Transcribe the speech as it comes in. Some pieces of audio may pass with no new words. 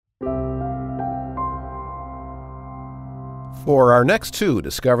For our next two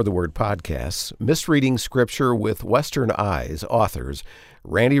Discover the Word podcasts, Misreading Scripture with Western Eyes authors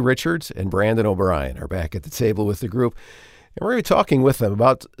Randy Richards and Brandon O'Brien are back at the table with the group, and we're going to be talking with them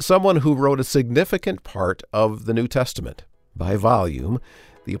about someone who wrote a significant part of the New Testament. By volume,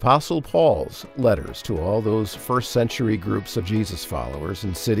 the Apostle Paul's letters to all those first-century groups of Jesus followers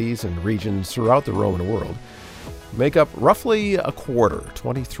in cities and regions throughout the Roman world make up roughly a quarter,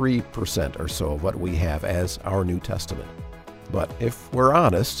 23% or so of what we have as our New Testament. But if we're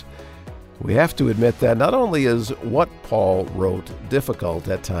honest, we have to admit that not only is what Paul wrote difficult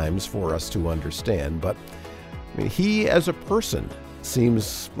at times for us to understand, but he as a person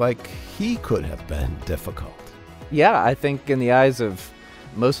seems like he could have been difficult. Yeah, I think in the eyes of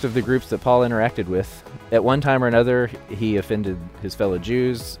most of the groups that Paul interacted with, at one time or another, he offended his fellow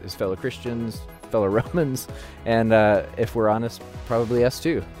Jews, his fellow Christians, fellow Romans, and if we're honest, probably us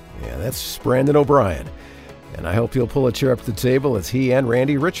too. Yeah, that's Brandon O'Brien. And I hope you'll pull a chair up to the table as he and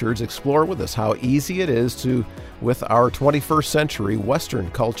Randy Richards explore with us how easy it is to, with our 21st century Western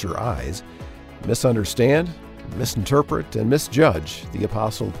culture eyes, misunderstand, misinterpret, and misjudge the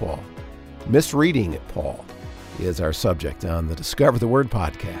Apostle Paul. Misreading Paul is our subject on the Discover the Word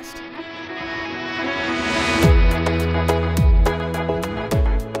podcast.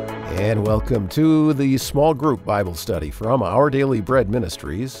 And welcome to the small group Bible study from Our Daily Bread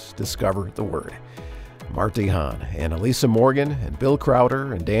Ministries, Discover the Word. Marty Hahn and Elisa Morgan and Bill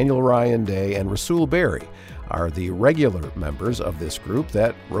Crowder and Daniel Ryan Day and Rasul Berry are the regular members of this group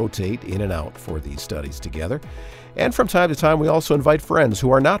that rotate in and out for these studies together. And from time to time, we also invite friends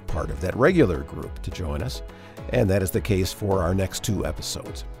who are not part of that regular group to join us. And that is the case for our next two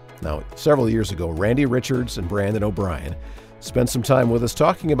episodes. Now, several years ago, Randy Richards and Brandon O'Brien spent some time with us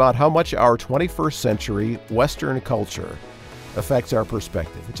talking about how much our 21st century Western culture affects our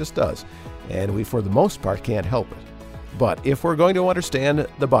perspective. It just does. And we, for the most part, can't help it. But if we're going to understand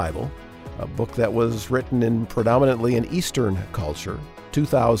the Bible, a book that was written in predominantly an Eastern culture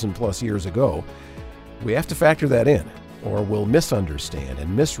 2,000 plus years ago, we have to factor that in, or we'll misunderstand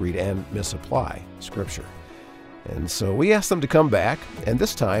and misread and misapply Scripture. And so we asked them to come back, and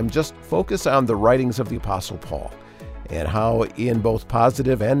this time just focus on the writings of the Apostle Paul, and how in both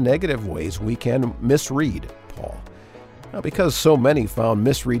positive and negative ways we can misread Paul. Now, because so many found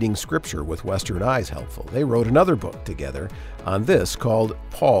misreading Scripture with Western eyes helpful, they wrote another book together on this called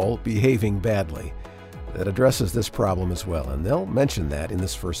Paul Behaving Badly that addresses this problem as well, and they'll mention that in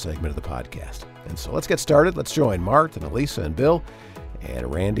this first segment of the podcast. And so let's get started. Let's join Mart and Elisa and Bill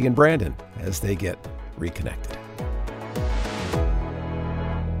and Randy and Brandon as they get reconnected.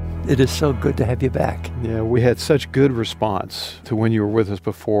 It is so good to have you back. Yeah, we had such good response to when you were with us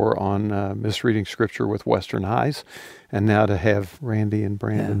before on misreading Scripture with Western eyes. And now to have Randy and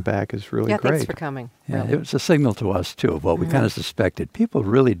Brandon back is really great. Thanks for coming. Yeah, it was a signal to us, too, of what we kind of suspected. People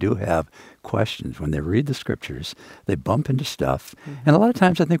really do have questions when they read the Scriptures. They bump into stuff. And a lot of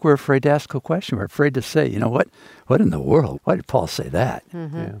times I think we're afraid to ask a question. We're afraid to say, you know, what in the world? Why did Paul say that?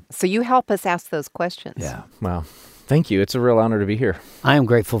 Yeah. So you help us ask those questions. Yeah. Wow. Thank you. It's a real honor to be here. I am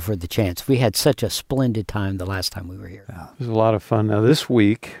grateful for the chance. We had such a splendid time the last time we were here. It was a lot of fun. Now, this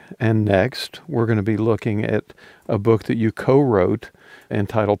week and next, we're going to be looking at a book that you co-wrote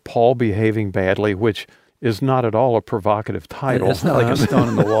entitled Paul Behaving Badly, which is not at all a provocative title. It's not like a stone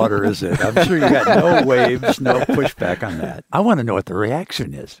in the water, is it? I'm sure you got no waves, no pushback on that. I want to know what the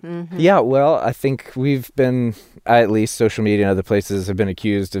reaction is. Yeah, well, I think we've been, at least social media and other places, have been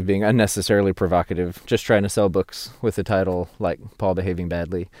accused of being unnecessarily provocative, just trying to sell books with a title like Paul Behaving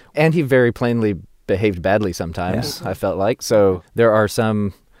Badly. And he very plainly behaved badly sometimes, I felt like. So there are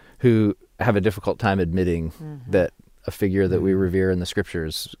some who have a difficult time admitting that a figure that we revere in the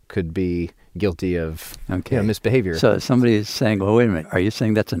Scriptures could be guilty of misbehavior. So somebody is saying, well, wait a minute, are you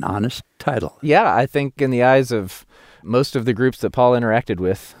saying that's an honest title? Yeah, I think in the eyes of most of the groups that Paul interacted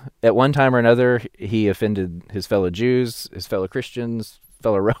with, at one time or another, he offended his fellow Jews, his fellow Christians,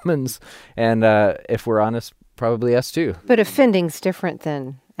 fellow Romans, and if we're honest, probably us too. But offending's different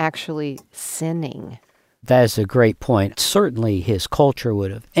than actually sinning. That is a great point. Certainly his culture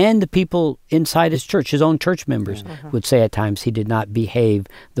would have, and the people inside his church, his own church members, would say at times he did not behave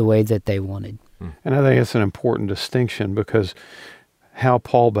the way that they wanted. And I think it's an important distinction because how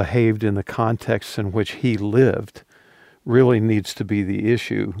Paul behaved in the context in which he lived really needs to be the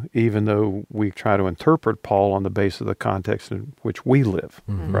issue, even though we try to interpret Paul on the basis of the context in which we live,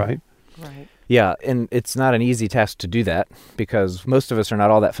 right? Right. Yeah, and it's not an easy task to do that because most of us are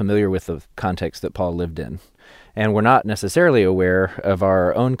not all that familiar with the context that Paul lived in. And we're not necessarily aware of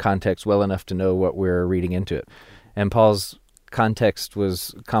our own context well enough to know what we're reading into it. And Paul's context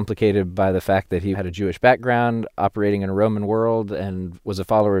was complicated by the fact that he had a Jewish background, operating in a Roman world, and was a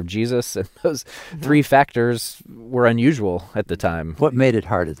follower of Jesus. And those three factors were unusual at the time. What made it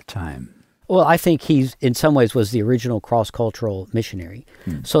hard at the time? Well, I think he's, in some ways, was the original cross-cultural missionary.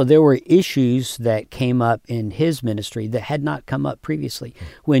 So there were issues that came up in his ministry that had not come up previously.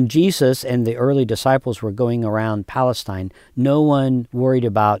 When Jesus and the early disciples were going around Palestine, no one worried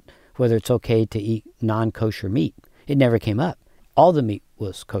about whether it's okay to eat non-kosher meat. It never came up. All the meat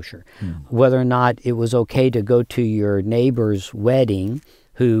was kosher. Whether or not it was okay to go to your neighbor's wedding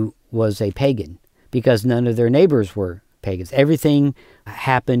who was a pagan, because none of their neighbors were pagans. Everything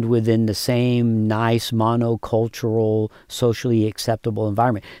happened within the same nice, monocultural, socially acceptable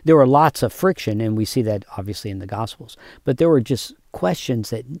environment. There were lots of friction, and we see that obviously in the Gospels, but there were just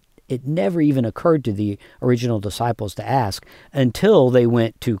questions that it never even occurred to the original disciples to ask until they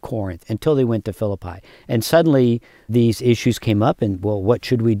went to Corinth, until they went to Philippi. And suddenly these issues came up, and, well, what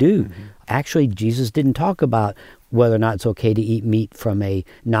should we do? Actually, Jesus didn't talk about whether or not it's okay to eat meat from a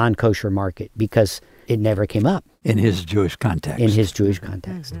non-kosher market, because it never came up. In his Jewish context. In his Jewish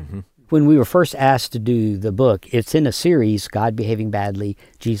context. When we were first asked to do the book, it's in a series, God Behaving Badly,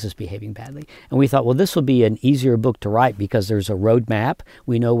 Jesus Behaving Badly. And we thought, well, this will be an easier book to write because there's a roadmap.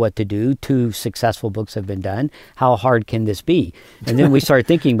 We know what to do. 2 successful books have been done. How hard can this be? And then we started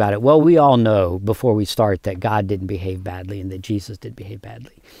thinking about it. Well, we all know before we start that God didn't behave badly and that Jesus did behave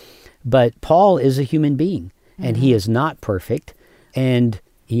badly. But Paul is a human being, and he is not perfect, and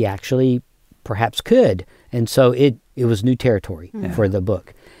he actually perhaps could. And so it was new territory for the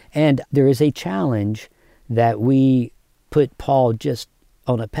book. And there is a challenge that we put Paul just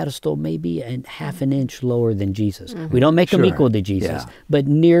on a pedestal, maybe a half an inch lower than Jesus. We don't make him equal to Jesus, but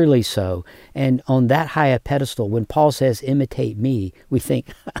nearly so. And on that high a pedestal, when Paul says, imitate me, we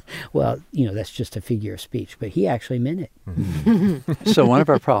think, well, that's just a figure of speech. But he actually meant it. So one of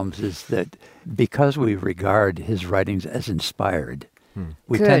our problems is that because we regard his writings as inspired,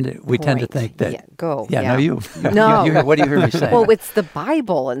 we tend to think that. No. What do you hear me saying? Well, it's the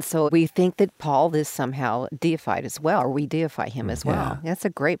Bible, and so we think that Paul is somehow deified as well, or we deify him as well. That's a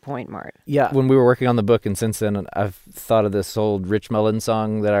great point, Mart. Yeah, when we were working on the book, and since then, I've thought of this old Rich Mullins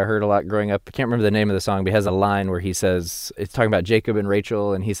song that I heard a lot growing up. I can't remember the name of the song, but he has a line where he says, it's talking about Jacob and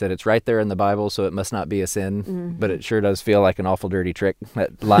Rachel, and he said, it's right there in the Bible, so it must not be a sin, but it sure does feel like an awful dirty trick.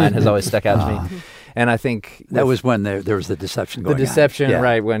 That line has always stuck out to me. And I think that was when there was the deception going on.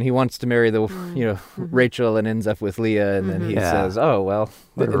 Right, when he wants to marry the Rachel and ends up with Leah, and then he says, "Oh well,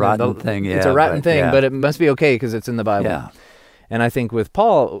 what a rotten thing." It's a rotten thing, but it must be okay because it's in the Bible. Yeah. And I think with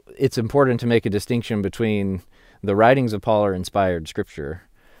Paul, it's important to make a distinction between the writings of Paul are inspired scripture.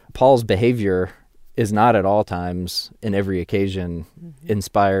 Paul's behavior is not at all times, in every occasion,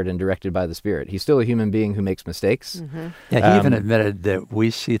 inspired and directed by the Spirit. He's still a human being who makes mistakes. Yeah, he even admitted that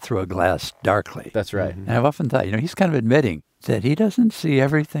we see through a glass darkly. That's right. And I've often thought, he's kind of admitting that he doesn't see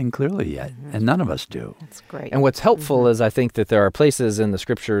everything clearly yet, and none of us do. That's great. And what's helpful is I think that there are places in the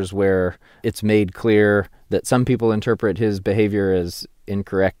scriptures where it's made clear that some people interpret his behavior as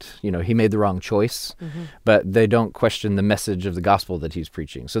incorrect. He made the wrong choice, but they don't question the message of the gospel that he's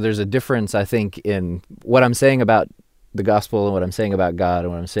preaching. So there's a difference, I think, in what I'm saying about the gospel and what I'm saying about God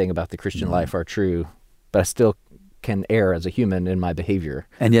and what I'm saying about the Christian life are true, but I still can err as a human in my behavior.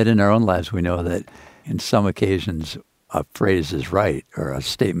 And yet in our own lives, we know that in some occasions a phrase is right or a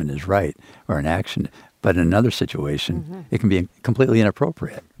statement is right or an action, but in another situation, it can be completely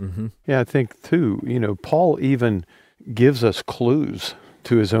inappropriate. Yeah, I think, too, Paul even gives us clues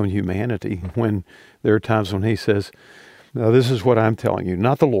to his own humanity when there are times when he says, "No, this is what I'm telling you,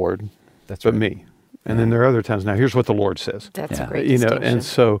 not the Lord, but me." And then there are other times, now here's what the Lord says. That's a great distinction. And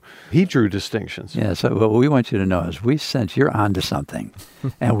so he drew distinctions. Yeah, so what we want you to know is we sense you're onto something,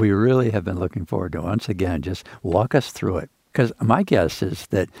 and we really have been looking forward to, once again, just walk us through it. Because my guess is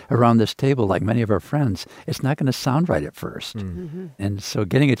that around this table, like many of our friends, it's not going to sound right at first. And so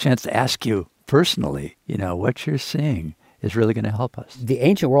getting a chance to ask you personally, what you're seeing is really going to help us. The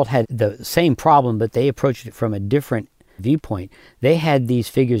ancient world had the same problem, but they approached it from a different viewpoint. They had these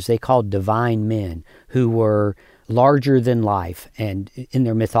figures they called divine men who were larger than life, and in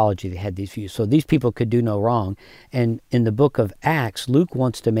their mythology they had these views. So these people could do no wrong. And in the book of Acts, Luke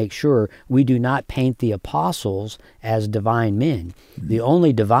wants to make sure we do not paint the apostles as divine men. The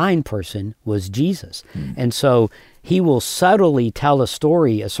only divine person was Jesus. And so he will subtly tell a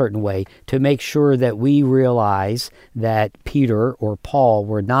story a certain way to make sure that we realize that Peter or Paul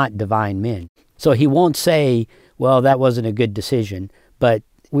were not divine men. So he won't say, well, that wasn't a good decision, but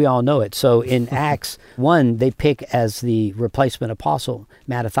we all know it. So in Acts 1, they pick as the replacement apostle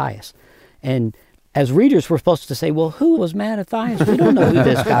Mattathias. And As readers, we're supposed to say, well, who was Mattathias? We don't know who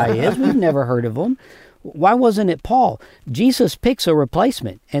this guy is. We've never heard of him. Why wasn't it Paul? Jesus picks a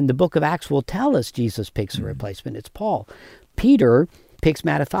replacement, and the book of Acts will tell us Jesus picks a replacement. It's Paul. Peter picks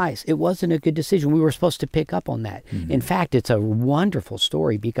Mattathias. It wasn't a good decision. We were supposed to pick up on that. In fact, it's a wonderful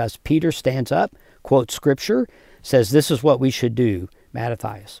story because Peter stands up, quotes Scripture, says, this is what we should do,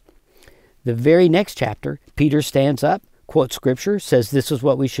 Mattathias. The very next chapter, Peter stands up, quotes Scripture, says this is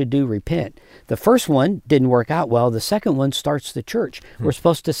what we should do, repent. The first one didn't work out well. The second one starts the church. We're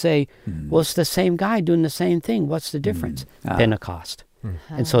supposed to say, well, it's the same guy doing the same thing. What's the difference? Pentecost.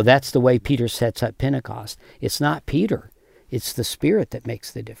 And so that's the way Peter sets up Pentecost. It's not Peter. It's the Spirit that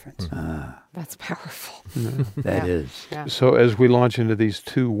makes the difference. That's powerful. That is. Yeah. So as we launch into these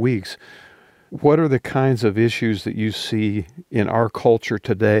 2 weeks, what are the kinds of issues that you see in our culture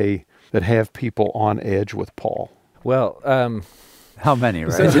today that have people on edge with Paul? Well, How many,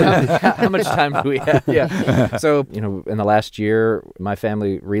 right? so how much time do we have? Yeah. So, in the last year, my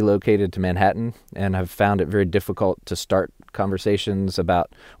family relocated to Manhattan, and I've found it very difficult to start conversations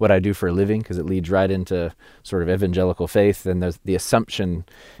about what I do for a living because it leads right into sort of evangelical faith, and there's the assumption,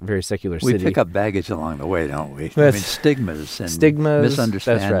 very secular We city. pick up baggage along the way, don't we? That's- Stigmas and Stigmas,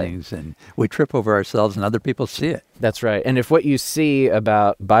 misunderstandings, and we trip over ourselves and other people see it. That's right. And if what you see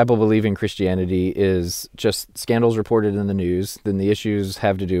about Bible-believing Christianity is just scandals reported in the news, then the issues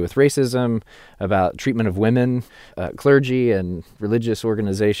have to do with racism, about treatment of women, clergy and religious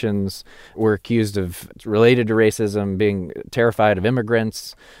organizations were accused of, related to racism, being terrified of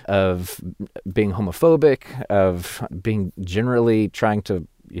immigrants, of being homophobic, of being generally trying to,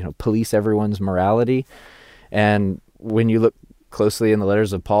 police everyone's morality. And when you look closely in the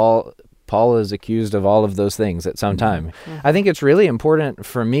letters of Paul is accused of all of those things at some time. I think it's really important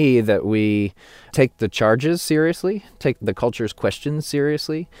for me that we take the charges seriously, take the culture's questions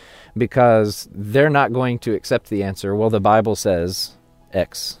seriously, because they're not going to accept the answer, well, the Bible says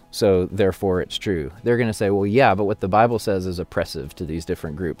X, so therefore it's true. They're going to say, well, yeah, but what the Bible says is oppressive to these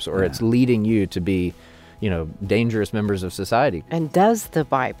different groups, or it's leading you to be dangerous members of society. And does the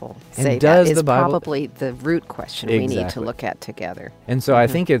Bible say does that? Is the Bible- probably the root question we need to Exactly. look at together. And so I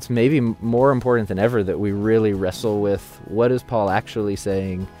think it's maybe more important than ever that we really wrestle with what is Paul actually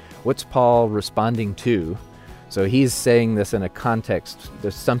saying? What's Paul responding to? So he's saying this in a context.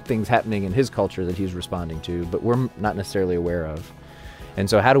 There's something's happening in his culture that he's responding to, but we're not necessarily aware of. And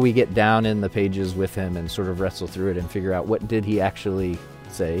so how do we get down in the pages with him and sort of wrestle through it and figure out what did he actually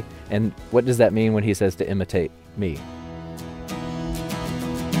say? And what does that mean when he says to imitate me?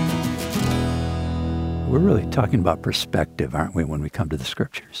 We're really talking about perspective, aren't we, when we come to the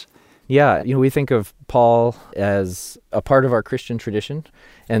Scriptures? Yeah, we think of Paul as a part of our Christian tradition.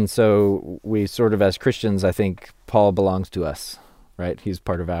 And so we sort of, as Christians, I think Paul belongs to us, right? He's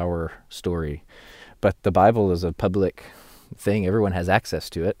part of our story. But the Bible is a public thing. Everyone has access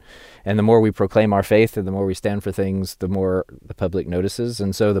to it. And the more we proclaim our faith and the more we stand for things, the more the public notices.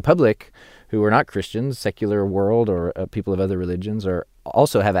 And so the public, who are not Christians, secular world, or people of other religions,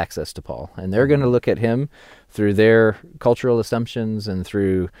 also have access to Paul. And they're going to look at him through their cultural assumptions and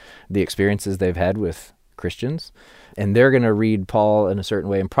through the experiences they've had with Christians. And they're going to read Paul in a certain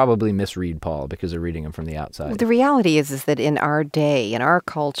way and probably misread Paul because they're reading him from the outside. Well, the reality is that in our day, in our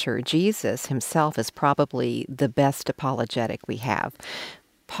culture, Jesus himself is probably the best apologetic we have.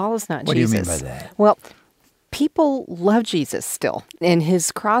 Paul is not What Jesus. do you mean by that? Well, people love Jesus still. And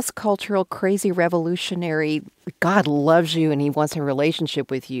his cross-cultural, crazy, revolutionary, God loves you and he wants a relationship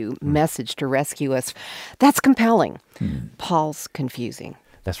with you message to rescue us, that's compelling. Paul's confusing.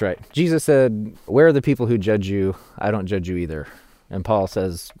 That's right. Jesus said, "Where are the people who judge you? I don't judge you either." And Paul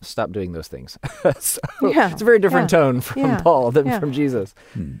says, "Stop doing those things." So Yeah, it's a very different yeah, tone from yeah, Paul than yeah. from Jesus.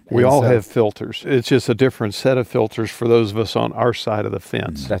 We And all so- have filters. It's just a different set of filters for those of us on our side of the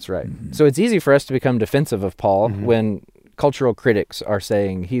fence. That's right. So it's easy for us to become defensive of Paul when cultural critics are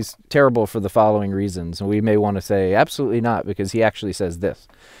saying he's terrible for the following reasons. And we may want to say, absolutely not, because he actually says this.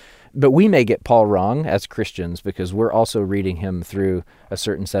 But we may get Paul wrong as Christians because we're also reading him through a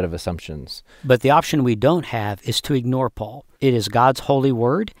certain set of assumptions. But the option we don't have is to ignore Paul. It is God's holy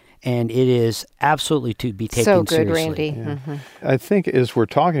word, and it is absolutely to be taken So good, seriously. Randy. I think as we're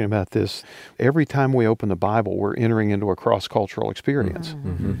talking about this, every time we open the Bible, we're entering into a cross-cultural experience.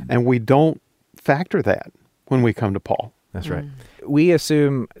 And we don't factor that when we come to Paul. That's right. We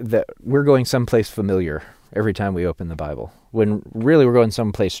assume that we're going someplace familiar every time we open the Bible, when really we're going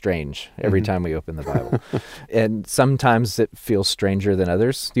someplace strange every time we open the Bible. And sometimes it feels stranger than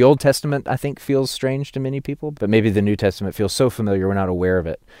others. The Old Testament, I think, feels strange to many people, but maybe the New Testament feels so familiar we're not aware of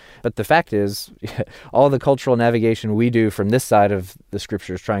it. But the fact is, all the cultural navigation we do from this side of the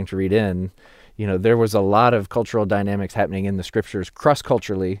Scriptures trying to read in, there was a lot of cultural dynamics happening in the scriptures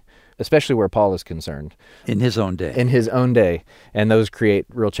cross-culturally, especially where Paul is concerned. In his own day. In his own day. And those create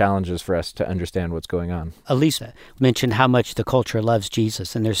real challenges for us to understand what's going on. Elisa mentioned how much the culture loves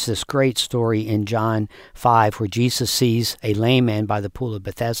Jesus. And there's this great story in John 5 where Jesus sees a lame man by the pool of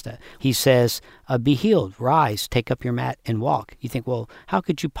Bethesda. He says, be healed, rise, take up your mat and walk. You think, well, how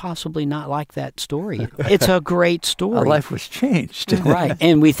could you possibly not like that story? It's a great story. Our life was changed. Right.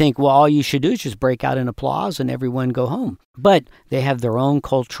 And we think, well, all you should do is just break out in applause and everyone go home. But they have their own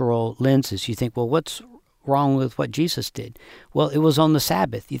cultural lenses. You think, well, what's wrong with what Jesus did? Well, it was on the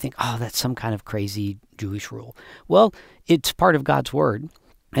Sabbath. You think, oh, that's some kind of crazy Jewish rule. Well, it's part of God's word.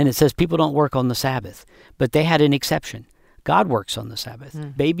 And it says people don't work on the Sabbath. But they had an exception. God works on the Sabbath.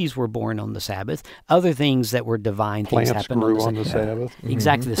 Babies were born on the Sabbath. Other things that were divine things Plants happened grew on the Sabbath.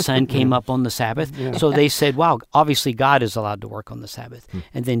 Exactly. The sun came up on the Sabbath. So they said, wow, obviously God is allowed to work on the Sabbath.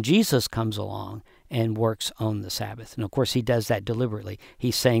 And then Jesus comes along and works on the Sabbath. And of course, he does that deliberately.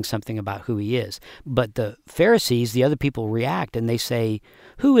 He's saying something about who he is. But the Pharisees, the other people, react and they say,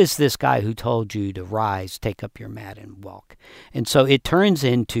 who is this guy who told you to rise, take up your mat, and walk? And so it turns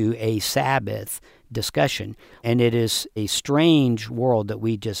into a Sabbath discussion, and it is a strange world that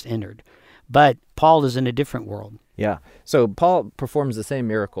we just entered. But Paul is in a different world. Yeah. So Paul performs the same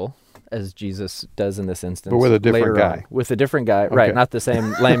miracle as Jesus does in this instance. But with a different later guy. on. With a different guy, right, not the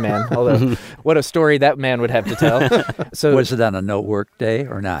same lame man, although what a story that man would have to tell. So was it on a no-work day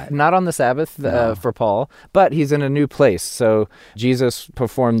or not? Not on the Sabbath for Paul, but he's in a new place. So Jesus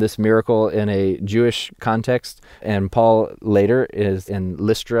performed this miracle in a Jewish context, and Paul later is in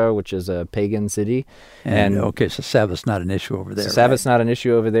Lystra, which is a pagan city. And okay, so Sabbath's not an issue over there. Sabbath's not an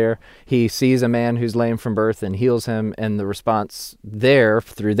issue over there. He sees a man who's lame from birth and heals him, and the response there,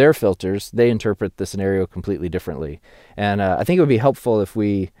 through their filters, they interpret the scenario completely differently. And I think it would be helpful if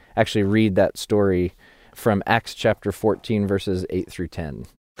we actually read that story from Acts chapter 14, verses 8 through 10.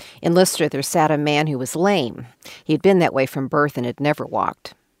 In Lystra there sat a man who was lame. He had been that way from birth and had never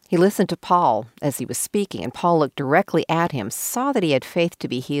walked. He listened to Paul as he was speaking, and Paul looked directly at him, saw that he had faith to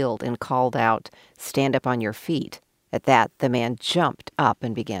be healed, and called out, "Stand up on your feet." At that, the man jumped up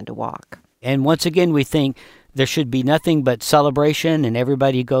and began to walk. And once again, we think there should be nothing but celebration and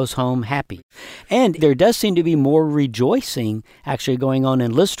everybody goes home happy. And there does seem to be more rejoicing actually going on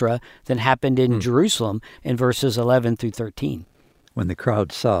in Lystra than happened in Jerusalem in verses 11 through 13. When the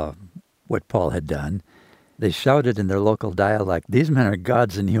crowd saw what Paul had done, they shouted in their local dialect, "These men are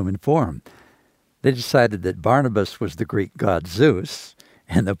gods in human form." They decided that Barnabas was the Greek god Zeus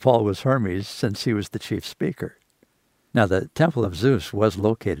and that Paul was Hermes, since he was the chief speaker. Now, the temple of Zeus was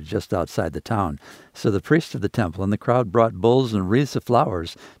located just outside the town, so the priest of the temple and the crowd brought bulls and wreaths of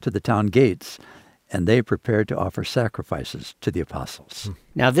flowers to the town gates, and they prepared to offer sacrifices to the apostles.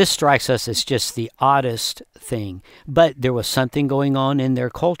 Now, this strikes us as just the oddest thing, but there was something going on in their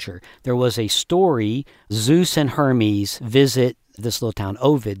culture. There was a story. Zeus and Hermes visit this little town.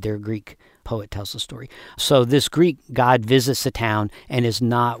 Ovid, their Greek poet, tells the story. So this Greek god visits the town and is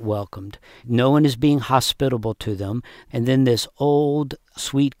not welcomed. No one is being hospitable to them. And then this old,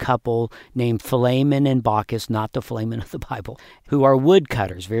 sweet couple named Philemon and Baucis, not the Philemon of the Bible, who are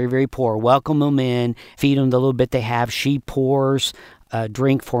woodcutters, very, very poor, welcome them in, feed them the little bit they have. She pours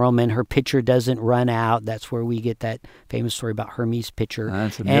drink for them, and her pitcher doesn't run out. That's where we get that famous story about Hermes' pitcher.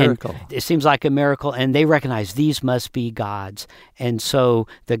 That's a miracle. And it seems like a miracle, and they recognize these must be gods. And so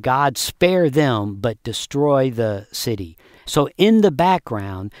the gods spare them, but destroy the city. So in the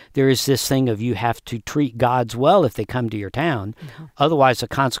background, there is this thing of you have to treat gods well if they come to your town. Otherwise, the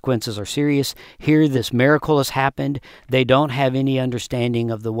consequences are serious. Here, this miracle has happened. They don't have any understanding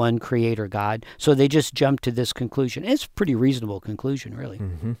of the one creator God. So they just jump to this conclusion. It's a pretty reasonable conclusion, really.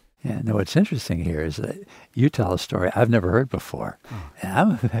 Yeah, no, what's interesting here is that you tell a story I've never heard before. And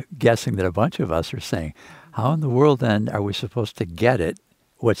I'm guessing that a bunch of us are saying, how in the world then are we supposed to get it,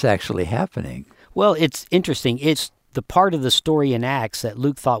 what's actually happening? Well, it's interesting. It's the part of the story in Acts that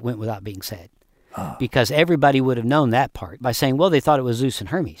Luke thought went without being said. Because everybody would have known that part by saying, well, they thought it was Zeus and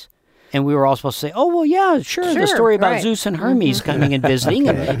Hermes. And we were all supposed to say, oh, well, yeah, sure the story about Zeus and Hermes coming and visiting.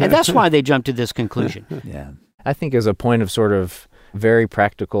 And that's why they jumped to this conclusion. Yeah. I think as a point of sort of very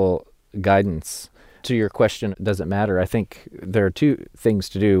practical guidance to your question, does it matter? I think there are two things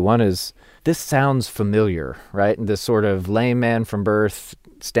to do. One is, this sounds familiar, right? This sort of lame man from birth,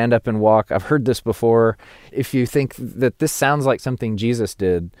 stand up and walk. I've heard this before. If you think that this sounds like something Jesus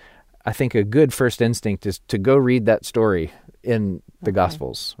did, I think a good first instinct is to go read that story in the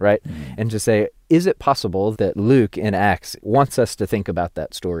Gospels, right? And to say, is it possible that Luke in Acts wants us to think about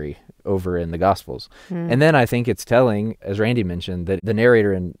that story over in the Gospels. And then I think it's telling, as Randy mentioned, that the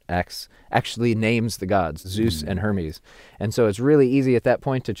narrator in Acts actually names the gods, Zeus and Hermes. And so it's really easy at that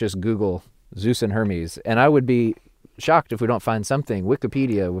point to just Google Zeus and Hermes. And I would be shocked if we don't find something.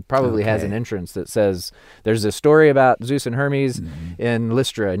 Wikipedia probably has an entrance that says there's a story about Zeus and Hermes in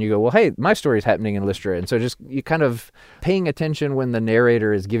Lystra, and you go, well, hey, my story's happening in Lystra. And so just you kind of paying attention when the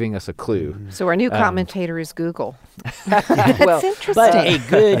narrator is giving us a clue. So our new commentator is Google. Well, That's interesting. But a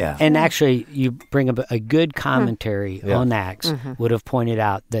good, and actually you bring up a good commentary on Acts would have pointed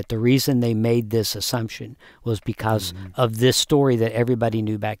out that the reason they made this assumption was because of this story that everybody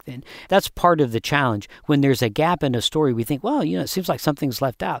knew back then. That's part of the challenge. When there's a gap in a story, we think, well, it seems like something's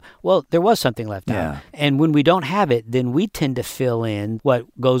left out. Well, there was something left out. And when we don't have it, then we tend to fill in what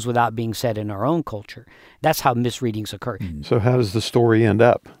goes without being said in our own culture. That's how misreadings occur. So how does the story end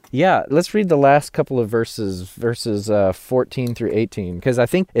up? Yeah, let's read the last couple of verses 14 through 18, because I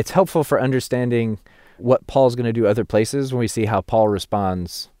think it's helpful for understanding what Paul's going to do other places when we see how Paul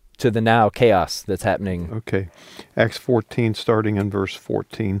responds to the now chaos that's happening. Okay. Acts 14, starting in verse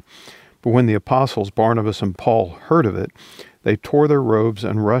 14. But when the apostles Barnabas and Paul heard of it, they tore their robes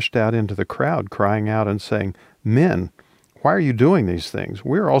and rushed out into the crowd, crying out and saying, "Men, why are you doing these things?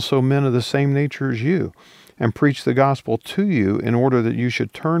 We are also men of the same nature as you, and preach the gospel to you in order that you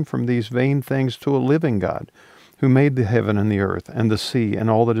should turn from these vain things to a living God, who made the heaven and the earth and the sea and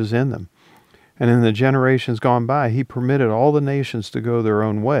all that is in them. And in the generations gone by, he permitted all the nations to go their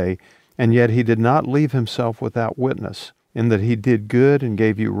own way, and yet he did not leave himself without witness, in that he did good and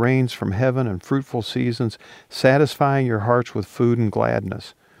gave you rains from heaven and fruitful seasons, satisfying your hearts with food and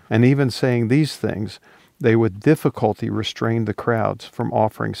gladness. And even saying these things, they with difficulty restrained the crowds from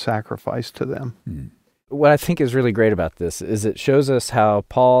offering sacrifice to them." What I think is really great about this is it shows us how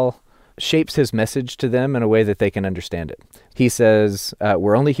Paul shapes his message to them in a way that they can understand it. He says,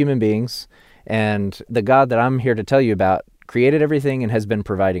 we're only human beings, and the God that I'm here to tell you about created everything and has been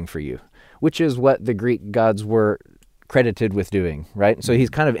providing for you, which is what the Greek gods were credited with doing, right? So he's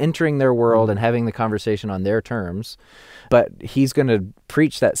kind of entering their world and having the conversation on their terms, but he's going to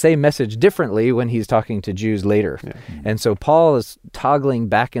preach that same message differently when he's talking to Jews later. And so Paul is toggling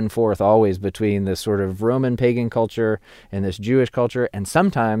back and forth always between this sort of Roman pagan culture and this Jewish culture, and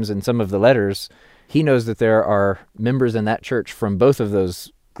sometimes in some of the letters, he knows that there are members in that church from both of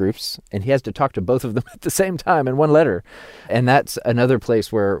those groups, and he has to talk to both of them at the same time in one letter. And that's another place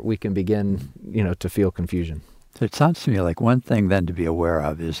where we can begin, to feel confusion. So it sounds to me like one thing then to be aware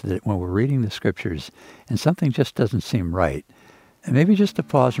of is that when we're reading the scriptures and something just doesn't seem right, and maybe just to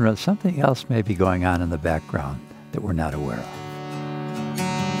pause and realize something else may be going on in the background that we're not aware of.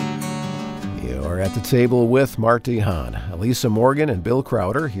 You're at the table with Marty Hahn, Elisa Morgan, and Bill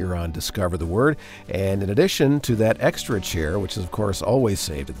Crowder here on Discover the Word. And in addition to that extra chair, which is, of course, always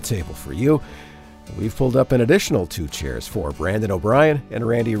saved at the table for you, we've pulled up an additional 2 chairs for Brandon O'Brien and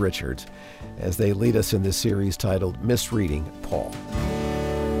Randy Richards as they lead us in this series titled Misreading Paul.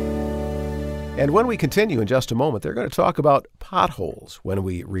 And when we continue in just a moment, they're going to talk about potholes when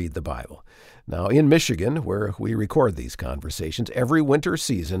we read the Bible. Now, in Michigan, where we record these conversations, every winter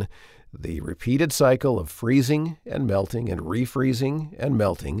season, the repeated cycle of freezing and melting and refreezing and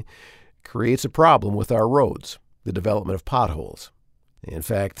melting creates a problem with our roads, the development of potholes. In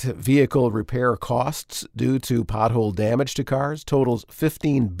fact, vehicle repair costs due to pothole damage to cars totals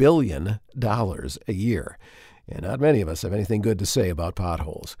 $15 billion a year. And not many of us have anything good to say about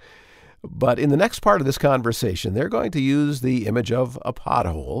potholes. But in the next part of this conversation, they're going to use the image of a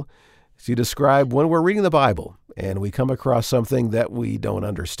pothole to describe when we're reading the Bible and we come across something that we don't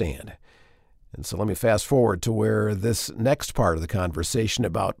understand. And so let me fast forward to where this next part of the conversation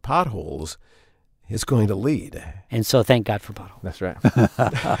about potholes is going to lead. And so thank God for potholes. That's right.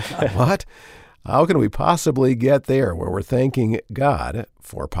 What? How can we possibly get there where we're thanking God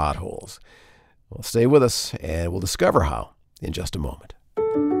for potholes? Well, stay with us and we'll discover how in just a moment.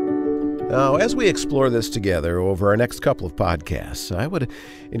 Now, as we explore this together over our next couple of podcasts, I would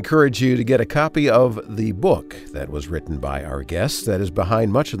encourage you to get a copy of the book that was written by our guests that is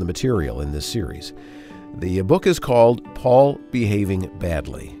behind much of the material in this series. The book is called Paul Behaving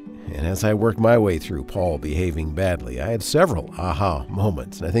Badly. And as I worked my way through Paul Behaving Badly, I had several aha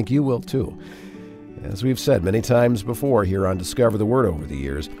moments, and I think you will too. As we've said many times before here on Discover the Word over the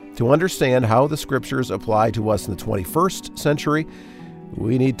years, to understand how the Scriptures apply to us in the 21st century,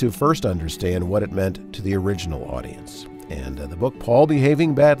 we need to first understand what it meant to the original audience. And the book Paul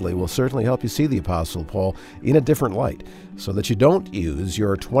Behaving Badly will certainly help you see the Apostle Paul in a different light, so that you don't use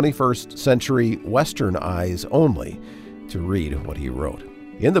your 21st century Western eyes only to read what he wrote.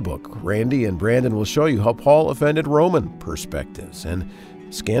 In the book, Randy and Brandon will show you how Paul offended Roman perspectives and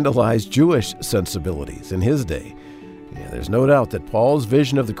scandalized Jewish sensibilities in his day. There's no doubt that Paul's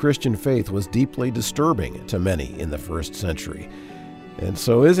vision of the Christian faith was deeply disturbing to many in the first century. And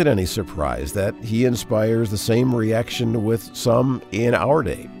so is it any surprise that he inspires the same reaction with some in our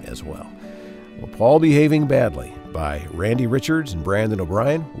day as well? Well, Paul Behaving Badly by Randy Richards and Brandon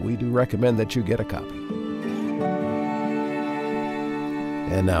O'Brien, we do recommend that you get a copy.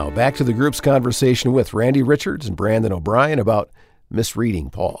 And now, back to the group's conversation with Randy Richards and Brandon O'Brien about misreading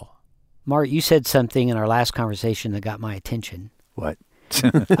Paul. Mart, you said something in our last conversation that got my attention. What?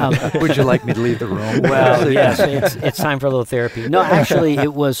 Would you like me to leave the room? Well, yes, it's time for a little therapy. No, actually,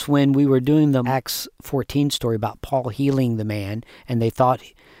 it was when we were doing the Acts 14 story about Paul healing the man, and they thought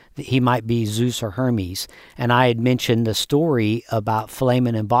that he might be Zeus or Hermes. And I had mentioned the story about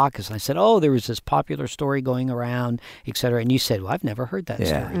Philemon and Bacchus. And I said, oh, there was this popular story going around, et cetera. And you said, well, I've never heard that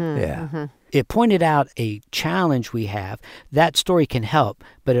story. Yeah. It pointed out a challenge we have. That story can help,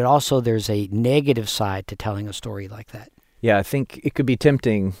 but there's a negative side to telling a story like that. Yeah, I think it could be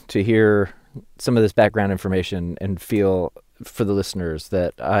tempting to hear some of this background information and feel for the listeners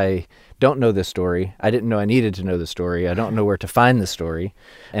that I don't know this story. I didn't know I needed to know the story. I don't know where to find the story.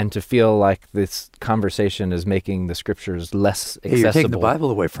 And to feel like this conversation is making the scriptures less accessible. Hey, you're taking the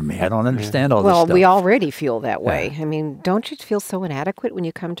Bible away from me. I don't understand all this stuff. Well, we already feel that way. I mean, don't you feel so inadequate when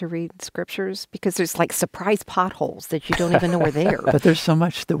you come to read scriptures? Because there's like surprise potholes that you don't even know are there. But there's so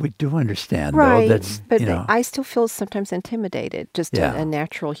much that we do understand, right. though. That's, but I still feel sometimes intimidated, just a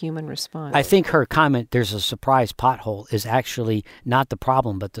natural human response. I think her comment, there's a surprise pothole, is actually not the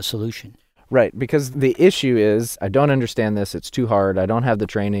problem, but the solution. Right, because the issue is, I don't understand this, it's too hard, I don't have the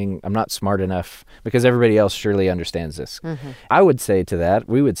training, I'm not smart enough, because everybody else surely understands this. Mm-hmm. We would say to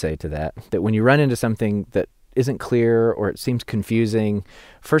that, that when you run into something that isn't clear or it seems confusing,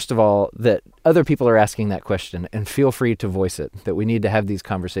 first of all, that other people are asking that question, and feel free to voice it, that we need to have these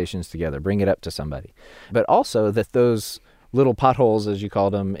conversations together, bring it up to somebody. But also that those little potholes, as you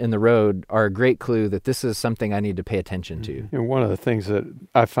called them, in the road are a great clue that this is something I need to pay attention to. And one of the things that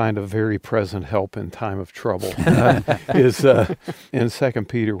I find a very present help in time of trouble is in 2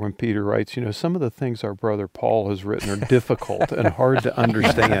 Peter, when Peter writes, some of the things our brother Paul has written are difficult and hard to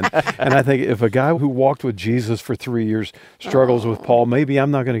understand. And I think if a guy who walked with Jesus for 3 years struggles with Paul, maybe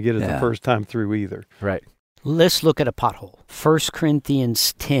I'm not going to get it the first time through either. Right. Let's look at a pothole. 1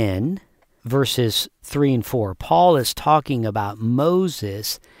 Corinthians 10, verses 3 and 4. Paul is talking about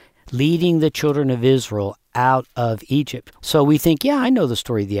Moses leading the children of Israel out of Egypt. So we think, I know the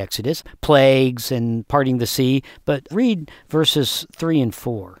story of the Exodus, plagues and parting the sea, but read verses 3 and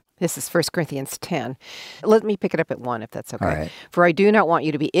 4. This is 1 Corinthians 10. Let me pick it up at 1, if that's okay. All right. For I do not want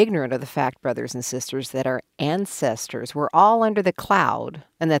you to be ignorant of the fact, brothers and sisters, that our ancestors were all under the cloud,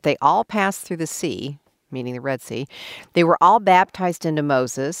 and that they all passed through the sea, meaning the Red Sea. They were all baptized into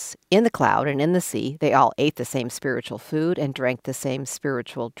Moses in the cloud and in the sea. They all ate the same spiritual food and drank the same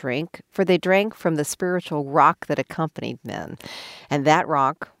spiritual drink, for they drank from the spiritual rock that accompanied them. And that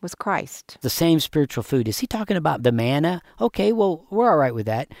rock was Christ. The same spiritual food. Is he talking about the manna? Okay, well, we're all right with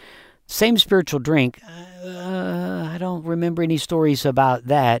that. Same spiritual drink. I don't remember any stories about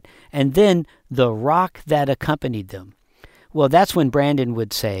that. And then the rock that accompanied them. Well, that's when Brandon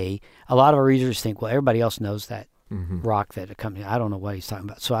would say, a lot of our readers think, well, everybody else knows that rock that accompanied. I don't know what he's talking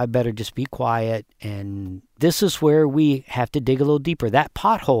about. So I better just be quiet. And this is where we have to dig a little deeper. That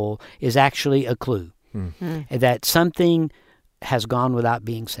pothole is actually a clue that something has gone without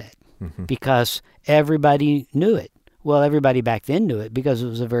being said because everybody knew it. Well, everybody back then knew it because it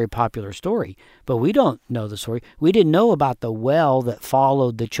was a very popular story. But we don't know the story. We didn't know about the well that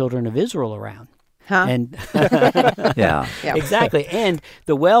followed the children of Israel around. Huh? And Yeah. Exactly. And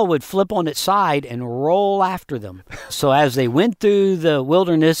the well would flip on its side and roll after them. So as they went through the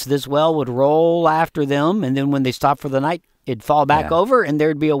wilderness, this well would roll after them. And then when they stopped for the night, it'd fall back over and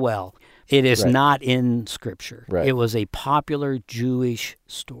there'd be a well. It is not in Scripture. Right. It was a popular Jewish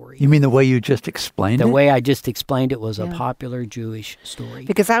story. You mean the way you just explained it? The way I just explained it was a popular Jewish story.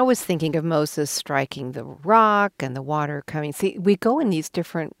 Because I was thinking of Moses striking the rock and the water coming. See, we go in these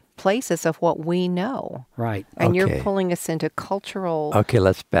different places of what we know. Right. And you're pulling us into cultural... Okay,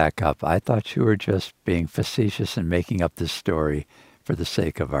 let's back up. I thought you were just being facetious and making up this story for the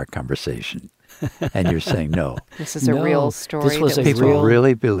sake of our conversation. And you're saying no. This is a real story. This was that a was People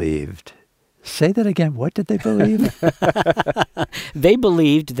really believed. Say that again. What did they believe? They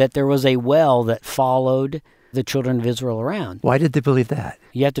believed that there was a well that followed the children of Israel around. Why did they believe that?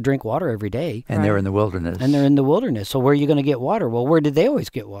 You have to drink water every day. And they're in the wilderness. And they're in the wilderness. So where are you going to get water? Well, where did they always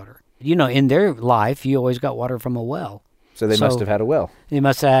get water? In their life, you always got water from a well. So they must have had a well. They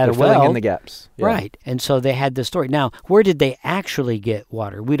must have had They're a well. filling in the gaps. Yeah. Right. And so they had the story. Now, where did they actually get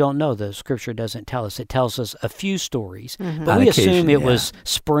water? We don't know. The scripture doesn't tell us. It tells us a few stories. But On we occasion, assume it yeah. was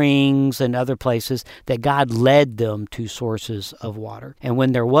springs and other places that God led them to sources of water. And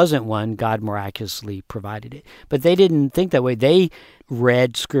when there wasn't one, God miraculously provided it. But they didn't think that way. They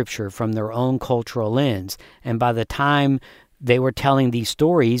read scripture from their own cultural lens. And by the time they were telling these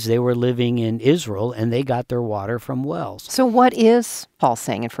stories, they were living in Israel, and they got their water from wells. So what is Paul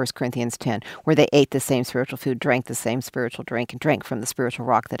saying in 1 Corinthians 10, where they ate the same spiritual food, drank the same spiritual drink, and drank from the spiritual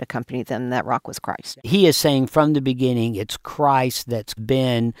rock that accompanied them, and that rock was Christ? He is saying from the beginning, it's Christ that's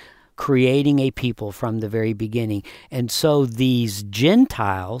been creating a people from the very beginning. And so these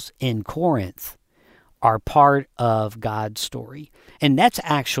Gentiles in Corinth are part of God's story. And that's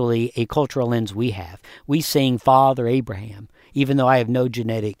actually a cultural lens we have. We sing Father Abraham, even though I have no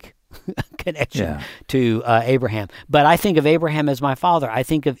genetic connection to Abraham. But I think of Abraham as my father. I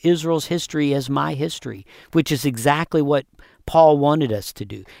think of Israel's history as my history, which is exactly what Paul wanted us to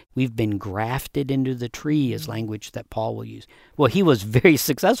do. We've been grafted into the tree is language that Paul will use. Well, he was very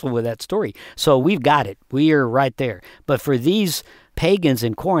successful with that story. So we've got it. We are right there. But for these pagans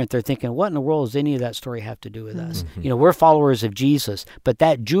in Corinth, they're thinking, what in the world does any of that story have to do with us? You know, we're followers of Jesus, but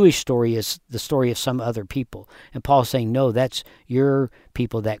that Jewish story is the story of some other people. And Paul's saying, no, that's your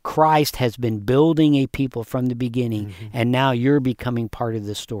people, that Christ has been building a people from the beginning, and now you're becoming part of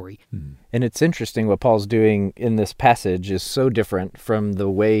this story. And it's interesting what Paul's doing in this passage is so different from the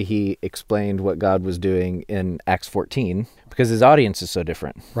way he explained what God was doing in Acts 14, because his audience is so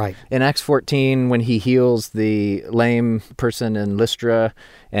different. Right. In Acts 14, when he heals the lame person in Lystra,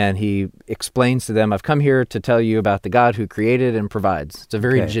 and he explains to them, I've come here to tell you about the God who created and provides. It's a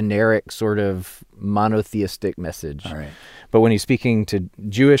very generic sort of monotheistic message. All right. But when he's speaking to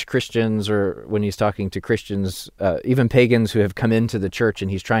Jewish Christians, or when he's talking to Christians, even pagans who have come into the church,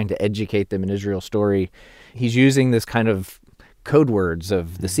 and he's trying to educate them in Israel's story, he's using this kind of code words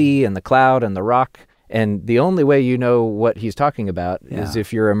of the sea and the cloud and the rock. And the only way you know what he's talking about is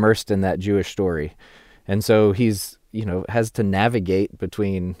if you're immersed in that Jewish story. And so he's, has to navigate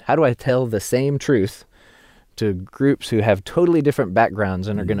between, how do I tell the same truth to groups who have totally different backgrounds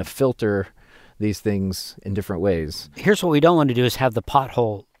and are going to filter these things in different ways? Here's what we don't want to do is have the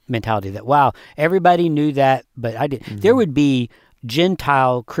pothole mentality that, wow, everybody knew that, but I didn't. There would be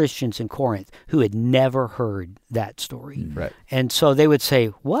Gentile Christians in Corinth who had never heard that story. Right. And so they would say,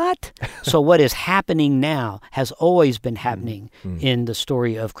 what? So what is happening now has always been happening in the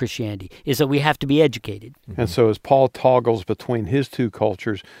story of Christianity, is that we have to be educated. And so as Paul toggles between his two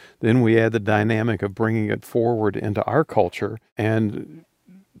cultures, then we add the dynamic of bringing it forward into our culture. And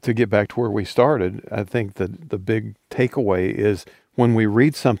to get back to where we started, I think that the big takeaway is when we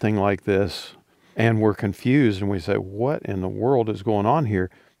read something like this and we're confused and we say, what in the world is going on here?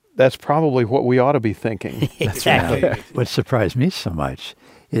 That's probably what we ought to be thinking. Exactly. What surprised me so much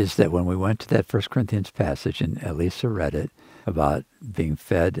is that when we went to that 1 Corinthians passage, and Elisa read it, about being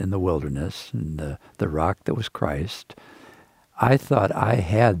fed in the wilderness and the rock that was Christ, I thought I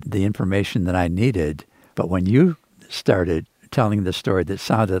had the information that I needed. But when you started telling the story that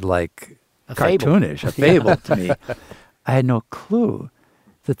sounded like cartoonish, a fable to me, I had no clue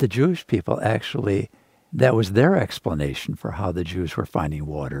that the Jewish people actually, that was their explanation for how the Jews were finding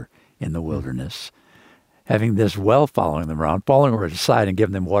water in the wilderness, having this well following them around, following them aside and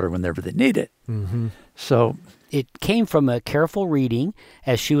giving them water whenever they need it. So it came from a careful reading.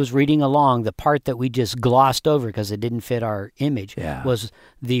 As she was reading along, the part that we just glossed over because it didn't fit our image was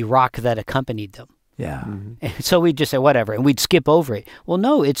the rock that accompanied them. Yeah. And so we'd just say, whatever, and we'd skip over it. Well,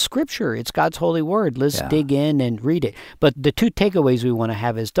 no, it's Scripture. It's God's holy word. Let's dig in and read it. But the two takeaways we want to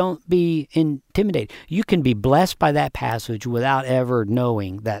have is don't be intimidated. You can be blessed by that passage without ever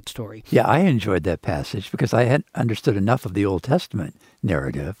knowing that story. Yeah, I enjoyed that passage because I had understood enough of the Old Testament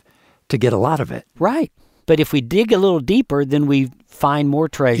narrative to get a lot of it. Right. But if we dig a little deeper, then we find more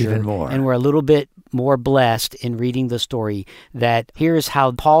treasure. Even more. And we're a little bit more blessed in reading the story, that here's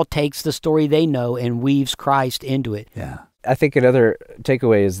how Paul takes the story they know and weaves Christ into it. Yeah. I think another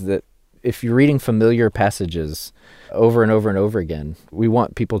takeaway is that if you're reading familiar passages over and over and over again, we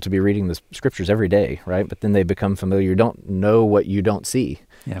want people to be reading the scriptures every day, right? But then they become familiar. You don't know what you don't see.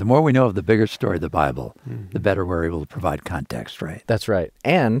 Yeah. The more we know of the bigger story of the Bible, the better we're able to provide context, right? That's right.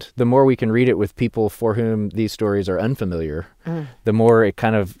 And the more we can read it with people for whom these stories are unfamiliar, the more it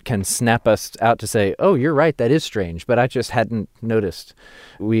kind of can snap us out to say, oh, you're right, that is strange, but I just hadn't noticed.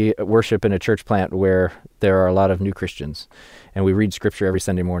 We worship in a church plant where there are a lot of new Christians, and we read scripture every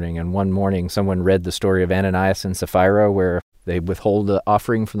Sunday morning. And one morning, someone read the story of Ananias and Sapphira, where They withhold the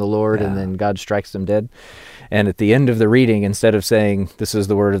offering from the Lord, and then God strikes them dead. And at the end of the reading, instead of saying, "This is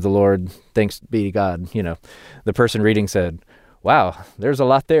the word of the Lord, thanks be to God," the person reading said, "Wow, there's a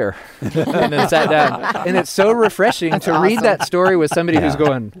lot there," and then sat down. And it's so refreshing to read that story with somebody who's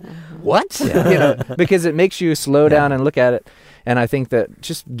going, "What?" Because it makes you slow down and look at it. And I think that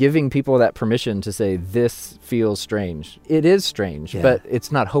just giving people that permission to say, "This feels strange." It is strange, but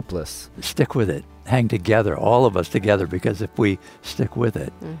it's not hopeless. Stick with it. Hang together, all of us together, because if we stick with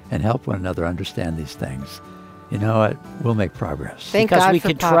it and help one another understand these things, you know what? We'll make progress. Thank because God we for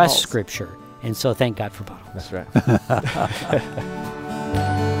can potholes. trust Scripture. And so thank God for potholes. That's right.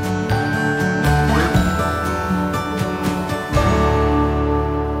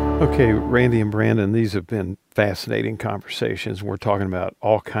 Okay, Randy and Brandon, these have been fascinating conversations. We're talking about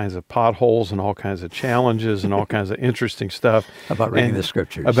all kinds of potholes and all kinds of challenges and all kinds of interesting stuff. About reading the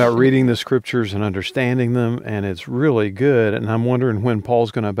Scriptures. About reading the Scriptures and understanding them, and it's really good. And I'm wondering when Paul's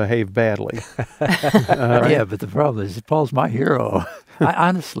going to behave badly. Yeah, but the problem is Paul's my hero.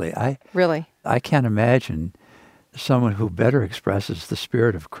 Honestly, Really? I can't imagine someone who better expresses the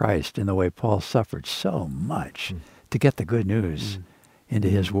Spirit of Christ in the way Paul suffered so much to get the good news into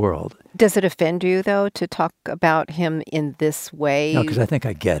his world. Does it offend you, though, to talk about him in this way? No, because I think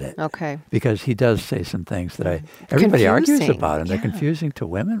I get it. Okay. Because he does say some things that everybody argues Confusing. about, and they're confusing to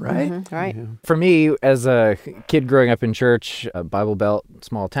women, right? Mhm, right. For me, as a kid growing up in church, a Bible Belt,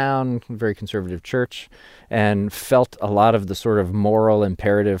 small town, very conservative church, and felt a lot of the sort of moral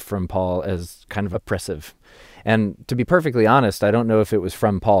imperative from Paul as kind of oppressive. And to be perfectly honest, I don't know if it was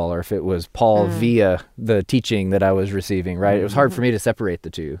from Paul or if it was Paul via the teaching that I was receiving, right? It was hard for me to separate the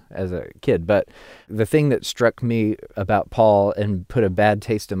two as a kid. But the thing that struck me about Paul and put a bad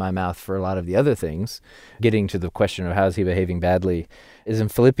taste in my mouth for a lot of the other things, getting to the question of how is he behaving badly, is in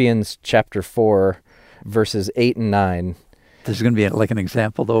Philippians chapter 4, verses 8 and 9. This is going to be like an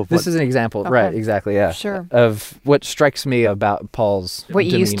example, though. Of This is an example, right, exactly, yeah. Sure. Of what strikes me about Paul's What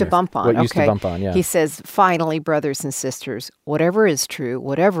you used to demeanor. bump on. What you used okay. to bump on, yeah. He says, finally, brothers and sisters, whatever is true,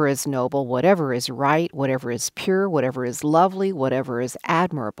 whatever is noble, whatever is right, whatever is pure, whatever is lovely, whatever is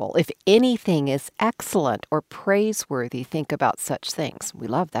admirable, if anything is excellent or praiseworthy, think about such things. We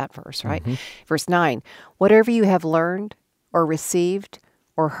love that verse, right? Verse 9, whatever you have learned or received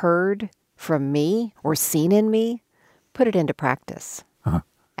or heard from me or seen in me, put it into practice.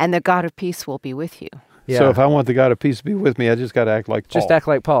 And the God of peace will be with you. Yeah. So if I want the God of peace to be with me, I just got to act like Paul. Just act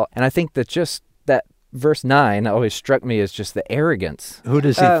like Paul. And I think that just that verse 9 always struck me as just the arrogance. Who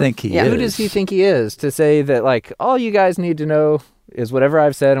does he think he is? Who does he think he is to say that, like, all you guys need to know is whatever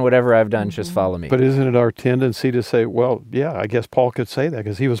I've said and whatever I've done, just follow me. But isn't it our tendency to say, well, yeah, I guess Paul could say that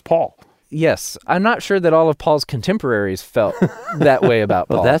because he was Paul. Yes. I'm not sure that all of Paul's contemporaries felt that way about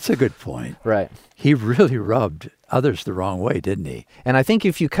Paul. Well, that's a good point. right. He really rubbed others the wrong way, didn't he? And I think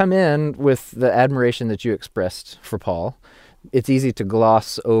if you come in with the admiration that you expressed for Paul, it's easy to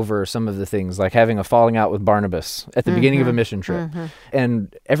gloss over some of the things, like having a falling out with Barnabas at the beginning of a mission trip.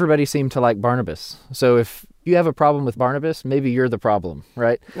 And everybody seemed to like Barnabas. So if you have a problem with Barnabas, maybe you're the problem,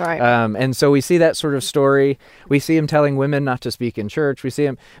 right? Right. And so we see that sort of story. We see him telling women not to speak in church. We see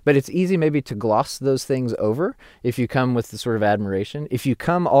him, but it's easy maybe to gloss those things over if you come with the sort of admiration. If you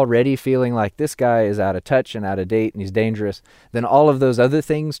come already feeling like this guy is out of touch and out of date and he's dangerous, then all of those other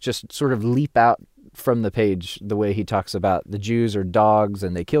things just sort of leap out from the page, the way he talks about the Jews are dogs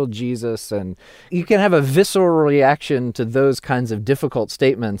and they killed Jesus. And you can have a visceral reaction to those kinds of difficult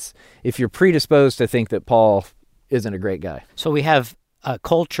statements if you're predisposed to think that Paul isn't a great guy. So we have a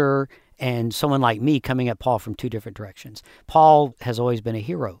culture and someone like me coming at Paul from two different directions. Paul has always been a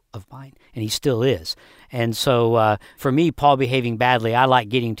hero of mine, and he still is. And so for me, Paul behaving badly, I like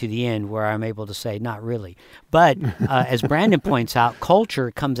getting to the end where I'm able to say, not really. But as Brandon points out, culture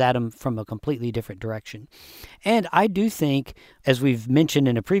comes at him from a completely different direction. And I do think, as we've mentioned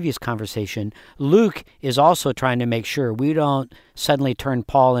in a previous conversation, Luke is also trying to make sure we don't suddenly turn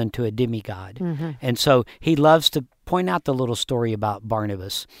Paul into a demigod. And so he loves to point out the little story about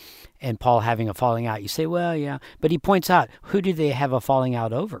Barnabas and Paul having a falling out. You say, well, yeah. But he points out, who do they have a falling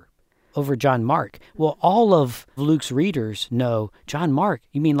out over? Over John Mark. Well, all of Luke's readers know, John Mark,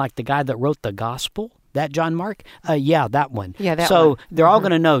 you mean like the guy that wrote the gospel? That John Mark? Yeah, that one. Yeah, that so one. they're all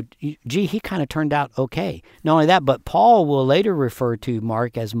going to know, gee, he kind of turned out okay. Not only that, but Paul will later refer to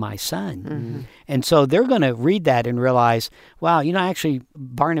Mark as my son. And so they're going to read that and realize, wow, actually,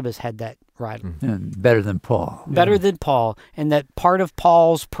 Barnabas had that Right. And better than Paul. Better than Paul, and that part of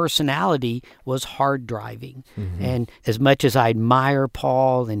Paul's personality was hard driving. And as much as I admire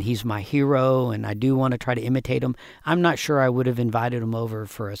Paul and he's my hero and I do want to try to imitate him, I'm not sure I would have invited him over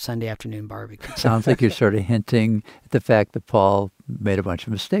for a Sunday afternoon barbecue. Sounds like you're sort of hinting at the fact that Paul made a bunch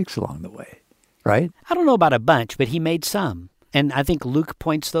of mistakes along the way, right? I don't know about a bunch, but he made some. And I think Luke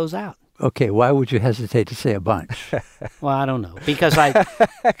points those out. Okay, why would you hesitate to say a bunch? Well, I don't know. Because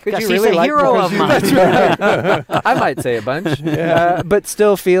Could you he's really a like hero Paul? of mine. I might say a bunch, but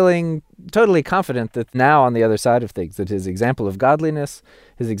still feeling totally confident that now on the other side of things, that his example of godliness,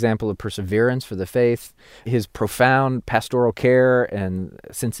 his example of perseverance for the faith, his profound pastoral care and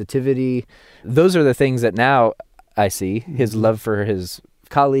sensitivity, those are the things that now I see, his love for his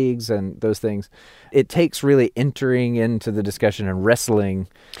colleagues and those things. It takes really entering into the discussion and wrestling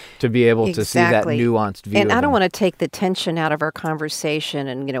to be able to see that nuanced view. And of I don't him. want to take the tension out of our conversation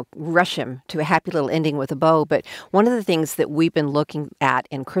and, rush him to a happy little ending with a bow. But one of the things that we've been looking at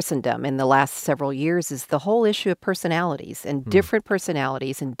in Christendom in the last several years is the whole issue of personalities and different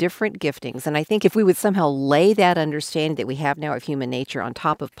personalities and different giftings. And I think if we would somehow lay that understanding that we have now of human nature on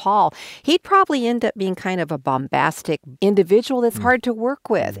top of Paul, he'd probably end up being kind of a bombastic individual that's hard to work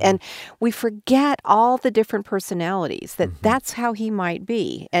with. And we forget all the different personalities, that's how he might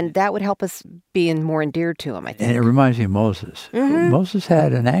be. And that would help us be more endeared to him, I think. And it reminds me of Moses. Moses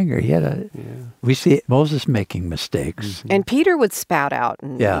had an anger. He had we see Moses making mistakes. And Peter would spout out.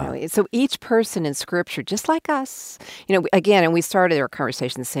 And, so each person in Scripture, just like us, again, and we started our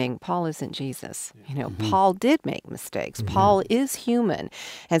conversation saying, Paul isn't Jesus. Paul did make mistakes. Paul is human.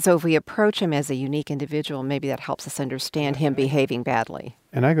 And so if we approach him as a unique individual, maybe that helps us understand him behaving badly.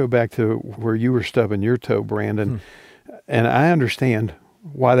 And I go back to where you were stubbing your toe, Brandon, and I understand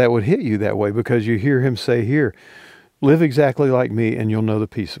why that would hit you that way, because you hear him say here, live exactly like me and you'll know the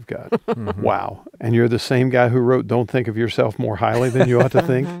peace of God. Wow. And you're the same guy who wrote, don't think of yourself more highly than you ought to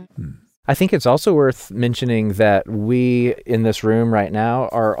think. I think it's also worth mentioning that we in this room right now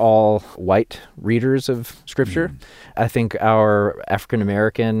are all white readers of Scripture. I think our African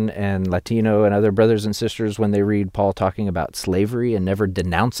American and Latino and other brothers and sisters, when they read Paul talking about slavery and never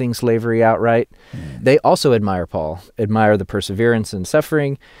denouncing slavery outright, they also admire Paul, admire the perseverance and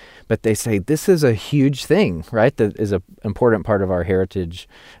suffering. But they say this is a huge thing, right? That is an important part of our heritage.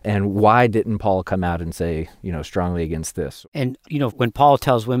 And why didn't Paul come out and say, strongly against this? And, when Paul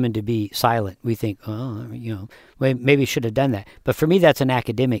tells women to be silent, we think, maybe should have done that. But for me, that's an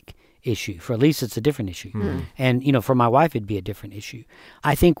academic issue. For Elise, it's a different issue. And, for my wife, it'd be a different issue.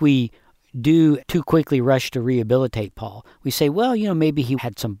 I think we do too quickly rush to rehabilitate Paul. We say, well, maybe he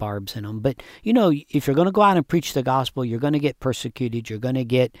had some barbs in him. But, if you're going to go out and preach the gospel, you're going to get persecuted, you're going to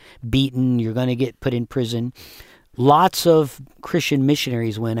get beaten, you're going to get put in prison. Lots of Christian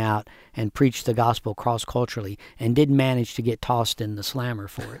missionaries went out and preached the gospel cross-culturally and didn't manage to get tossed in the slammer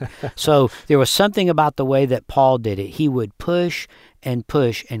for it. So there was something about the way that Paul did it. He would push and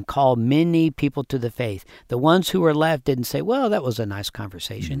call many people to the faith. The ones who were left didn't say, well, that was a nice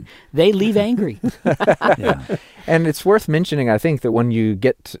conversation. They leave angry. And it's worth mentioning, I think, that when you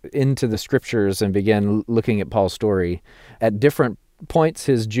get into the Scriptures and begin looking at Paul's story, at different points,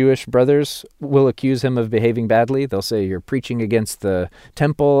 his Jewish brothers will accuse him of behaving badly. They'll say, you're preaching against the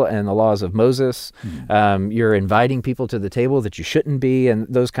temple and the laws of Moses. You're inviting people to the table that you shouldn't be, and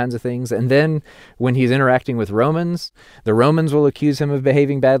those kinds of things. And then when he's interacting with Romans, the Romans will accuse him of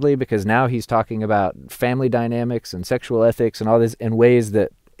behaving badly because now he's talking about family dynamics and sexual ethics and all this in ways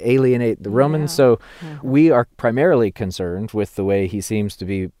that alienate the Romans. So we are primarily concerned with the way he seems to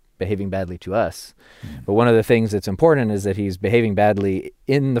be behaving badly to us. But one of the things that's important is that he's behaving badly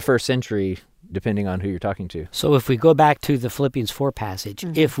in the first century, depending on who you're talking to. So if we go back to the Philippians 4 passage,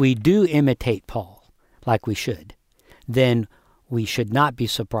 if we do imitate Paul, like we should, then we should not be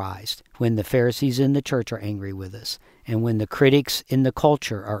surprised when the Pharisees in the church are angry with us and when the critics in the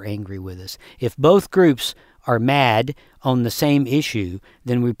culture are angry with us. If both groups are mad on the same issue,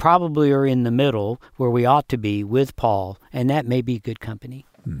 then we probably are in the middle where we ought to be with Paul, and that may be good company.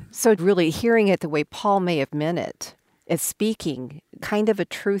 So really hearing it the way Paul may have meant it, is speaking kind of a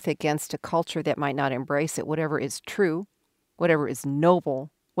truth against a culture that might not embrace it. Whatever is true, whatever is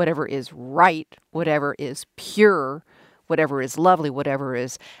noble, whatever is right, whatever is pure, whatever is lovely, whatever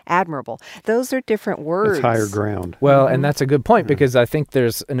is admirable. Those are different words. It's higher ground. Well, and that's a good point because I think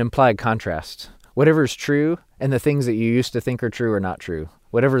there's an implied contrast. Whatever is true and the things that you used to think are true are not true.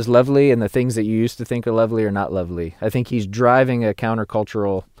 Whatever is lovely and the things that you used to think are lovely are not lovely. I think he's driving a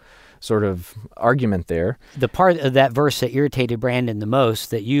countercultural sort of argument there. The part of that verse that irritated Brandon the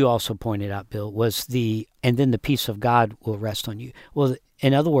most that you also pointed out, Bill, was and then the peace of God will rest on you. Well,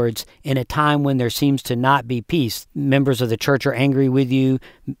 in other words, in a time when there seems to not be peace, members of the church are angry with you,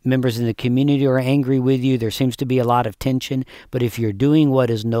 members in the community are angry with you, there seems to be a lot of tension. But if you're doing what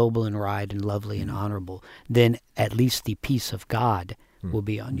is noble and right and lovely and honorable, then at least the peace of God will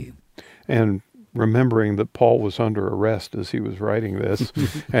be on you. And remembering that Paul was under arrest as he was writing this,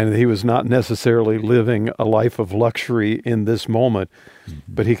 and he was not necessarily living a life of luxury in this moment,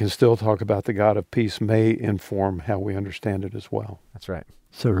 but he can still talk about the God of peace may inform how we understand it as well. That's right.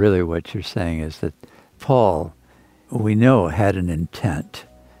 So really what you're saying is that Paul, we know, had an intent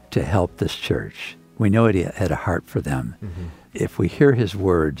to help this church. We know he had a heart for them. If we hear his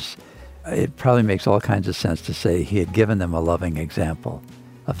words, it probably makes all kinds of sense to say he had given them a loving example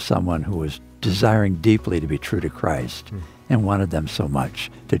of someone who was desiring deeply to be true to Christ and wanted them so much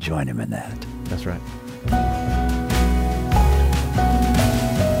to join him in that. That's right.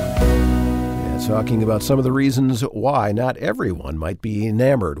 Yeah, talking about some of the reasons why not everyone might be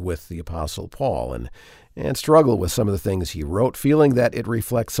enamored with the Apostle Paul and struggle with some of the things he wrote, feeling that it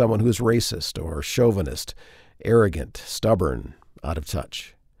reflects someone who's racist or chauvinist, arrogant, stubborn, out of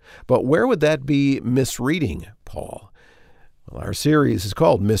touch. But where would that be misreading Paul? Well, our series is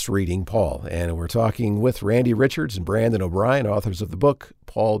called Misreading Paul, and we're talking with Randy Richards and Brandon O'Brien, authors of the book,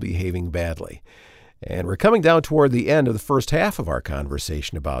 Paul Behaving Badly. And we're coming down toward the end of the first half of our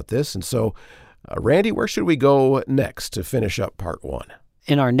conversation about this. And so, Randy, where should we go next to finish up part one?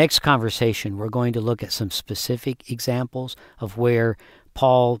 In our next conversation, we're going to look at some specific examples of where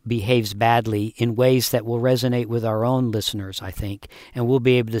Paul behaves badly in ways that will resonate with our own listeners, I think, and we'll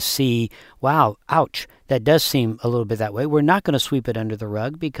be able to see, wow, ouch, that does seem a little bit that way. We're not going to sweep it under the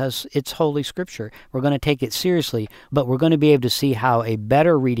rug because it's Holy Scripture. We're going to take it seriously, but we're going to be able to see how a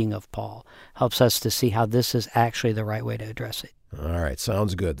better reading of Paul helps us to see how this is actually the right way to address it. All right,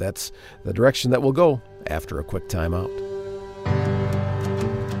 sounds good. That's the direction that we'll go after a quick timeout.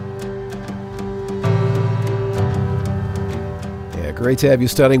 Great to have you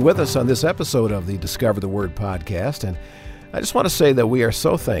studying with us on this episode of the Discover the Word podcast. And I just want to say that we are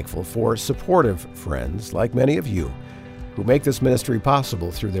so thankful for supportive friends like many of you who make this ministry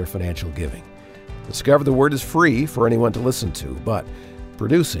possible through their financial giving. Discover the Word is free for anyone to listen to, but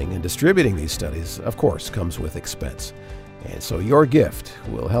producing and distributing these studies, of course, comes with expense. And so your gift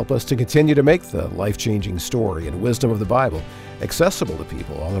will help us to continue to make the life-changing story and wisdom of the Bible accessible to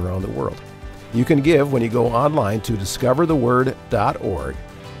people all around the world. You can give when you go online to discovertheword.org.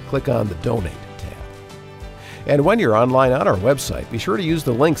 Click on the Donate tab. And when you're online on our website, be sure to use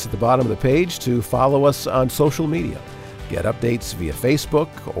the links at the bottom of the page to follow us on social media. Get updates via Facebook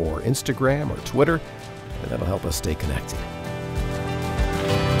or Instagram or Twitter, and that'll help us stay connected.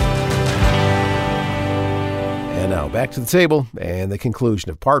 And now back to the table and the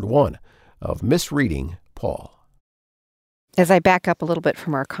conclusion of part one of Misreading Paul. As I back up a little bit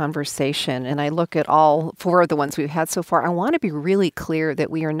from our conversation and I look at all four of the ones we've had so far, I want to be really clear that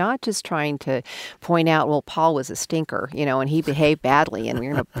we are not just trying to point out, well, Paul was a stinker, and he behaved badly, and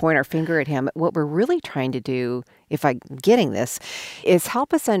we're going to point our finger at him. What we're really trying to do, if I'm getting this, is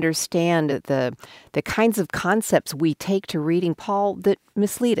help us understand the kinds of concepts we take to reading Paul that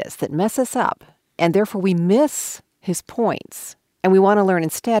mislead us, that mess us up, and therefore we miss his points. And we want to learn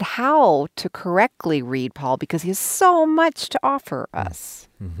instead how to correctly read Paul because he has so much to offer us.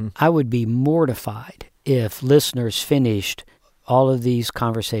 Mm-hmm. I would be mortified if listeners finished all of these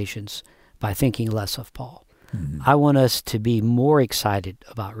conversations by thinking less of Paul. Mm-hmm. I want us to be more excited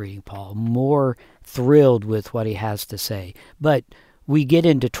about reading Paul, more thrilled with what he has to say. But we get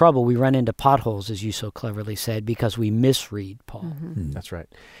into trouble, we run into potholes, as you so cleverly said, because we misread Paul. Mm-hmm. That's right.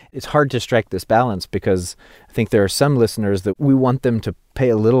 It's hard to strike this balance because I think there are some listeners that we want them to pay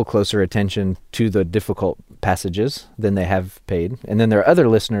a little closer attention to the difficult passages than they have paid. And then there are other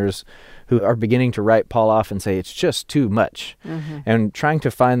listeners who are beginning to write Paul off and say it's just too much. Mm-hmm. And trying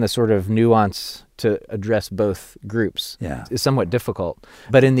to find the sort of nuance to address both groups is somewhat difficult.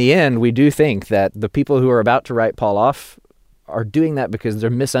 But in the end, we do think that the people who are about to write Paul off are doing that because they're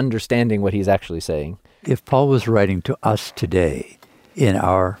misunderstanding what he's actually saying. If Paul was writing to us today in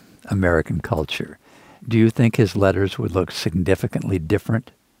our American culture, do you think his letters would look significantly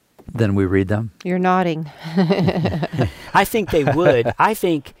different than we read them? You're nodding. I think they would. I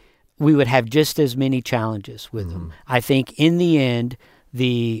think we would have just as many challenges with them. I think in the end,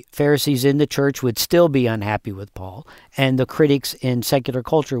 the Pharisees in the church would still be unhappy with Paul, and the critics in secular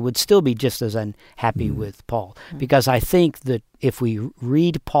culture would still be just as unhappy with Paul. Because I think that if we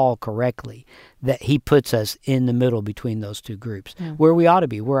read Paul correctly, that he puts us in the middle between those two groups, where we ought to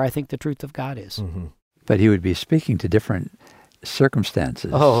be, where I think the truth of God is. But he would be speaking to different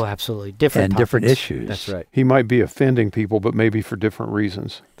circumstances. Oh, absolutely. Different and different topics. issues. That's right. He might be offending people, but maybe for different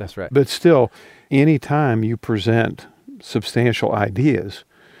reasons. That's right. But still, anytime you present substantial ideas,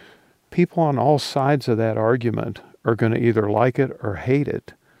 people on all sides of that argument are going to either like it or hate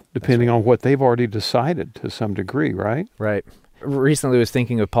it, depending on what they've already decided to some degree, right? Right. Recently I was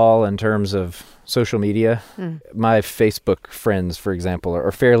thinking of Paul in terms of social media. My Facebook friends, for example,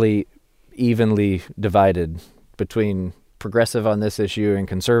 are fairly evenly divided between progressive on this issue and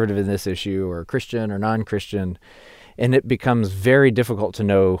conservative in this issue, or Christian or non-Christian. And it becomes very difficult to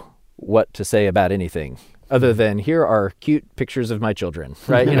know what to say about anything other than here are cute pictures of my children,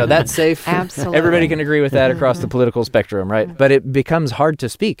 right? That's safe. Absolutely. Everybody can agree with that across the political spectrum, right? But it becomes hard to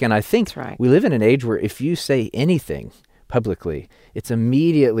speak. And I think we live in an age where if you say anything publicly, it's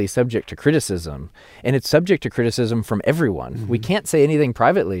immediately subject to criticism. And it's subject to criticism from everyone. We can't say anything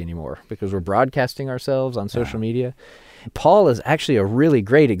privately anymore because we're broadcasting ourselves on social media. Paul is actually a really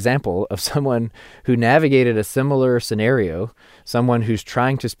great example of someone who navigated a similar scenario, someone who's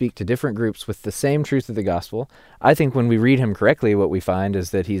trying to speak to different groups with the same truth of the gospel. I think when we read him correctly, what we find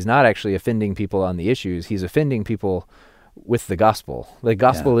is that he's not actually offending people on the issues. He's offending people with the gospel. The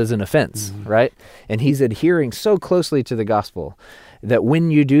gospel is an offense, right? And he's adhering so closely to the gospel that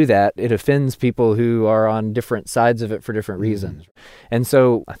when you do that, it offends people who are on different sides of it for different reasons. And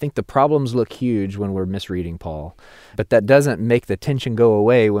so I think the problems look huge when we're misreading Paul, but that doesn't make the tension go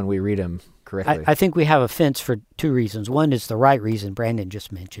away when we read him correctly. I think we have offense for two reasons. One is the right reason Brandon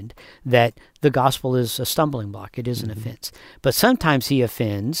just mentioned, that the gospel is a stumbling block. It is an offense. But sometimes he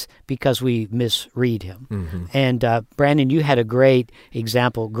offends because we misread him. And Brandon, you had a great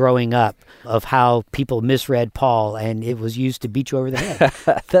example growing up of how people misread Paul, and it was used to beat you over the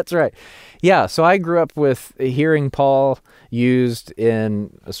head. That's right. Yeah, so I grew up with hearing Paul used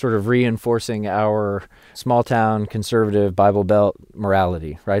in sort of reinforcing our small-town conservative Bible Belt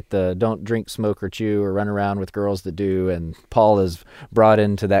morality, right? The don't drink, smoke, or chew, or run around with girls that do. And Paul is brought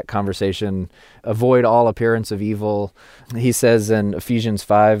into that conversation, avoid all appearance of evil. He says in Ephesians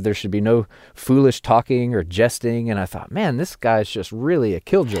 5, there should be no foolish talking or jesting. And I thought, man, this guy's just really a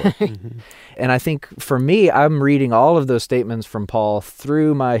killjoy. And I think for me, I'm reading all of those statements from Paul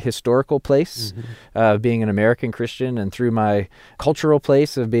through my historical place of being an American Christian and through my cultural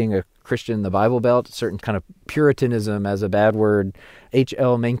place of being a Christian in the Bible Belt, certain kind of Puritanism as a bad word.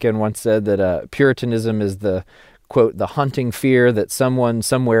 H.L. Mencken once said that Puritanism is the, quote, the haunting fear that someone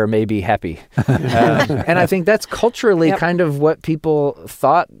somewhere may be happy. And I think that's culturally kind of what people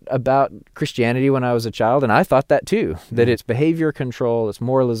thought about Christianity when I was a child, and I thought that too, that it's behavior control, it's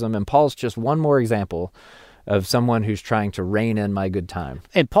moralism, and Paul's just one more example of someone who's trying to rein in my good time.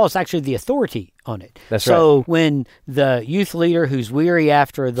 And Paul's actually the authority on it. That's so when the youth leader who's weary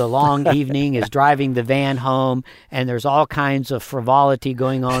after the long evening is driving the van home, and there's all kinds of frivolity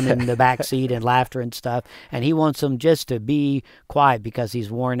going on in the back seat and laughter and stuff, and he wants them just to be quiet because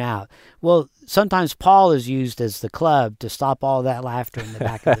he's worn out. Well, sometimes Paul is used as the club to stop all that laughter in the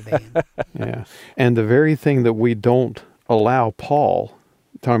back of the van. Yeah. And the very thing that we don't allow Paul,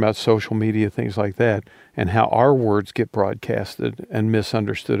 talking about social media, things like that, and how our words get broadcasted and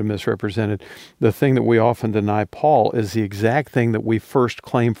misunderstood and misrepresented, the thing that we often deny Paul is the exact thing that we first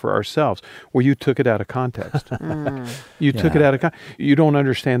claim for ourselves. Well, you took it out of context. You took it out of context. You don't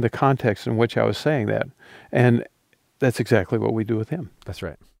understand the context in which I was saying that. And that's exactly what we do with him. That's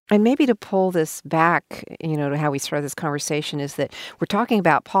right. And maybe to pull this back, to how we started this conversation, is that we're talking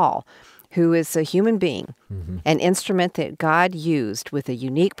about Paul, who is a human being, an instrument that God used with a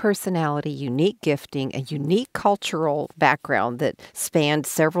unique personality, unique gifting, a unique cultural background that spanned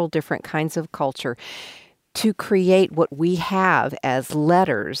several different kinds of culture to create what we have as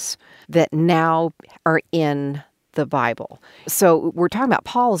letters that now are in the Bible. So we're talking about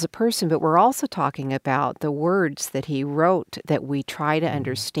Paul as a person, but we're also talking about the words that he wrote that we try to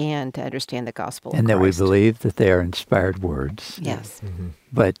understand the gospel of and that we Christ. believe that they are inspired words. Yes.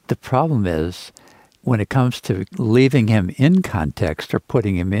 But the problem is, when it comes to leaving him in context or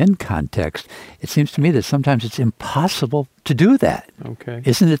putting him in context, it seems to me that sometimes it's impossible to do that. Okay.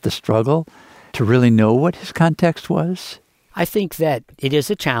 Isn't it the struggle to really know what his context was I think that it is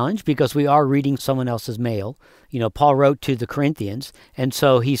a challenge because we are reading someone else's mail. Paul wrote to the Corinthians, and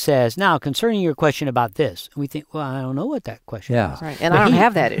so he says, now, concerning your question about this, and we think, well, I don't know what that question is. Right. And I don't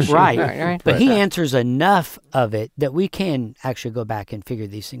have that issue. Right. But he answers enough of it that we can actually go back and figure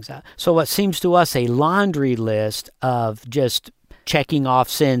these things out. So what seems to us a laundry list of just checking off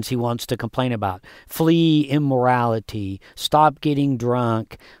sins he wants to complain about: flee immorality, stop getting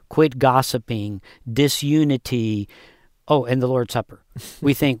drunk, quit gossiping, disunity, and the Lord's Supper.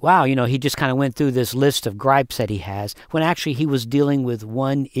 We think, wow, he just kind of went through this list of gripes that he has, when actually he was dealing with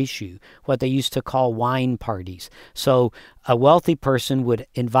one issue, what they used to call wine parties. So a wealthy person would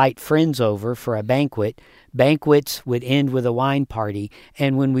invite friends over for a banquet. Banquets would end with a wine party.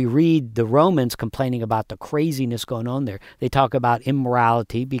 And when we read the Romans complaining about the craziness going on there, they talk about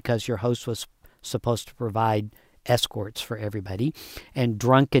immorality because your host was supposed to provide escorts for everybody, and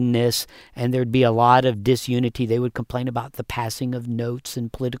drunkenness, and there'd be a lot of disunity. They would complain about the passing of notes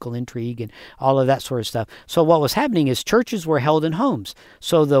and political intrigue and all of that sort of stuff. So what was happening is churches were held in homes.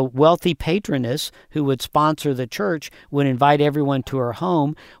 So the wealthy patroness who would sponsor the church would invite everyone to her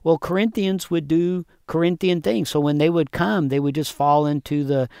home. Well, Corinthians would do Corinthian things. So when they would come, they would just fall into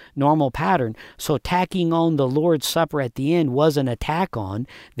the normal pattern. So tacking on the Lord's Supper at the end wasn't a tack on.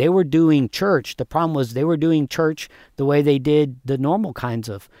 They were doing church. The problem was they were doing church the way they did the normal kinds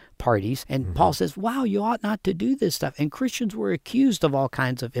of parties. And Paul says, wow, you ought not to do this stuff. And Christians were accused of all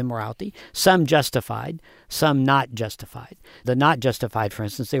kinds of immorality, some justified, some not justified. The not justified, for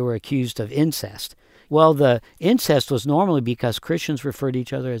instance, they were accused of incest. Well, the incest was normally because Christians referred to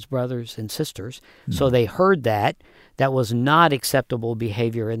each other as brothers and sisters. So they heard that. That was not acceptable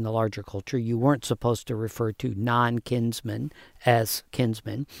behavior in the larger culture. You weren't supposed to refer to non-kinsmen as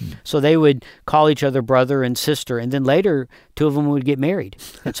kinsmen. So they would call each other brother and sister, and then later two of them would get married.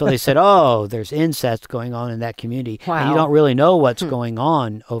 And so they said, oh, there's incest going on in that community. Wow. And you don't really know what's going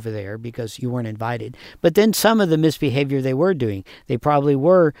on over there because you weren't invited. But then some of the misbehavior they were doing, they probably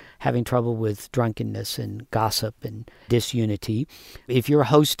were having trouble with drunkenness and gossip and disunity. If you're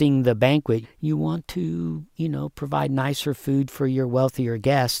hosting the banquet, you want to, provide nicer food for your wealthier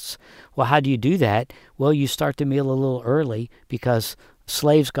guests. Well, how do you do that? Well, you start the meal a little early because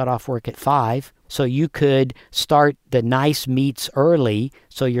slaves got off work at 5. So you could start the nice meats early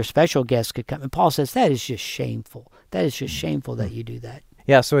so your special guests could come. And Paul says that is just shameful. That is just shameful that you do that.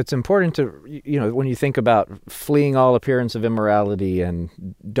 Yeah, so it's important to, when you think about fleeing all appearance of immorality and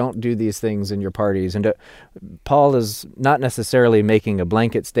don't do these things in your parties. And Paul is not necessarily making a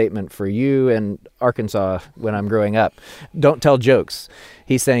blanket statement for you in Arkansas when I'm growing up. Don't tell jokes.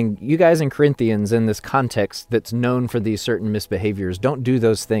 He's saying, you guys in Corinthians, in this context that's known for these certain misbehaviors, don't do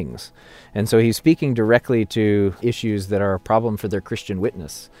those things. And so he's speaking directly to issues that are a problem for their Christian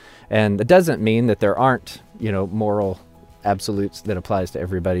witness. And it doesn't mean that there aren't, moral absolutes that applies to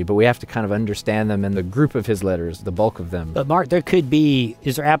everybody, but we have to kind of understand them in the group of his letters, the bulk of them. But Mark,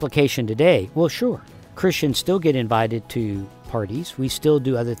 is there application today? Well, sure. Christians still get invited to parties. We still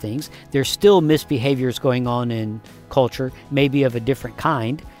do other things. There's still misbehaviors going on in culture, maybe of a different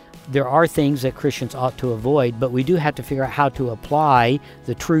kind. There are things that Christians ought to avoid, but we do have to figure out how to apply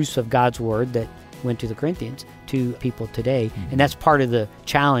the truths of God's Word that went to the Corinthians to people today. And that's part of the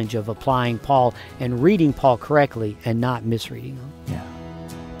challenge of applying Paul and reading Paul correctly and not misreading him.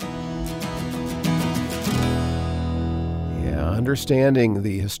 Yeah, understanding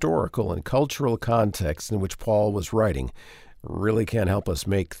the historical and cultural context in which Paul was writing really can help us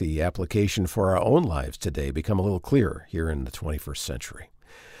make the application for our own lives today become a little clearer here in the 21st century.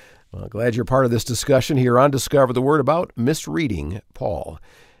 Well, glad you're part of this discussion here on Discover the Word about misreading Paul.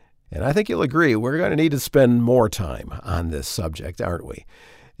 And I think you'll agree we're going to need to spend more time on this subject, aren't we?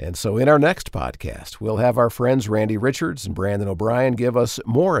 And so in our next podcast, we'll have our friends Randy Richards and Brandon O'Brien give us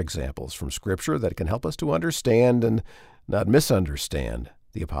more examples from Scripture that can help us to understand and not misunderstand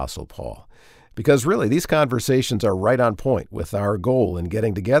the Apostle Paul. Because really, these conversations are right on point with our goal in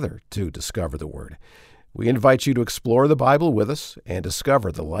getting together to discover the Word. We invite you to explore the Bible with us and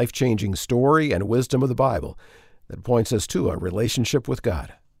discover the life-changing story and wisdom of the Bible that points us to a relationship with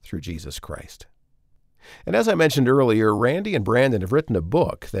God through Jesus Christ. And as I mentioned earlier, Randy and Brandon have written a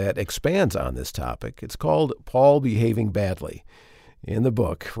book that expands on this topic. It's called Paul Behaving Badly. In the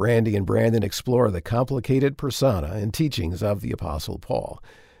book, Randy and Brandon explore the complicated persona and teachings of the Apostle Paul.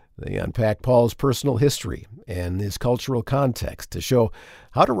 They unpack Paul's personal history and his cultural context to show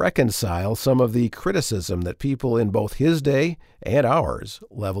how to reconcile some of the criticism that people in both his day and ours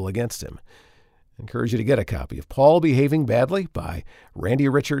level against him. I encourage you to get a copy of Paul Behaving Badly by Randy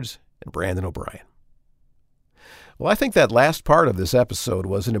Richards and Brandon O'Brien. Well, I think that last part of this episode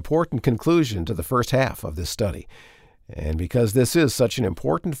was an important conclusion to the first half of this study. And because this is such an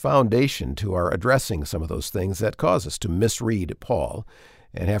important foundation to our addressing some of those things that cause us to misread Paul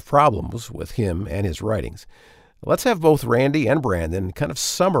and have problems with him and his writings, let's have both Randy and Brandon kind of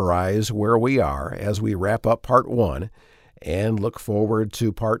summarize where we are as we wrap up part 1 and look forward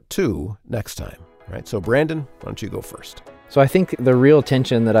to part 2 next time. All right, so Brandon, why don't you go first? So I think the real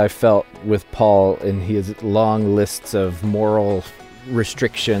tension that I felt with Paul in his long lists of moral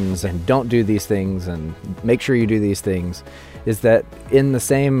restrictions and don't do these things and make sure you do these things is that in the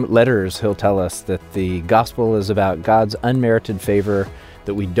same letters he'll tell us that the gospel is about God's unmerited favor,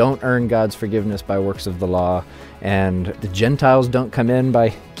 that we don't earn God's forgiveness by works of the law, and the Gentiles don't come in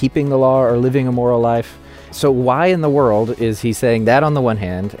by keeping the law or living a moral life. So why in the world is he saying that on the one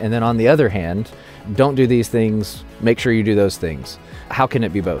hand, and then on the other hand, don't do these things, make sure you do those things? How can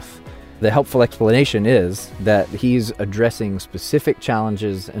it be both? The helpful explanation is that he's addressing specific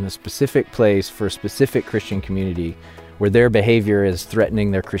challenges in a specific place for a specific Christian community where their behavior is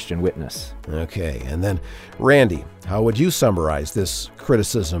threatening their Christian witness. Okay, and then Randy, how would you summarize this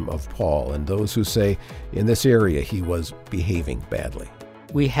criticism of Paul and those who say in this area he was behaving badly?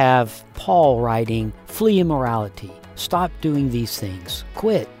 We have Paul writing, flee immorality, stop doing these things,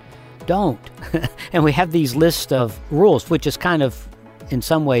 quit, don't. And we have these lists of rules, which is kind of, in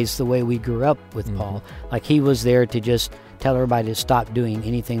some ways, the way we grew up with Paul. Like he was there to just tell everybody to stop doing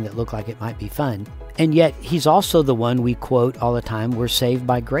anything that looked like it might be fun. And yet he's also the one we quote all the time, we're saved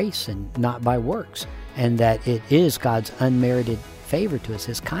by grace and not by works, and that it is God's unmerited favor to us,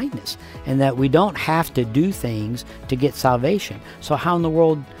 his kindness, and that we don't have to do things to get salvation. So how in the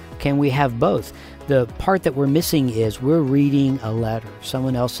world can we have both? The part that we're missing is we're reading a letter,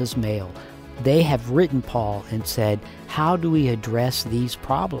 someone else's mail. They have written Paul and said, how do we address these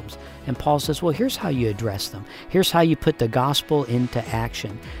problems? And Paul says, well, here's how you address them. Here's how you put the gospel into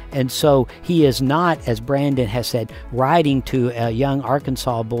action. And so he is not, as Brandon has said, writing to a young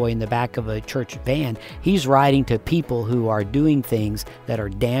Arkansas boy in the back of a church van. He's writing to people who are doing things that are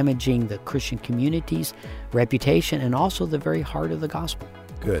damaging the Christian community's reputation and also the very heart of the gospel.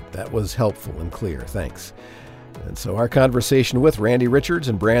 Good. That was helpful and clear. Thanks. And so our conversation with Randy Richards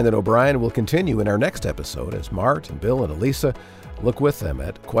and Brandon O'Brien will continue in our next episode as Mart and Bill and Elisa look with them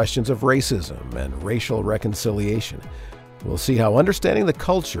at questions of racism and racial reconciliation. We'll see how understanding the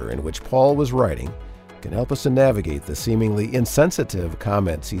culture in which Paul was writing can help us to navigate the seemingly insensitive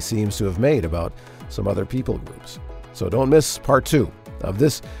comments he seems to have made about some other people groups. So don't miss part 2 of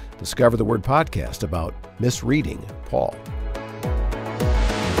this Discover the Word podcast about misreading Paul.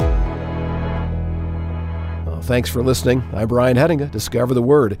 Thanks for listening. I'm Brian Hettinga. Discover the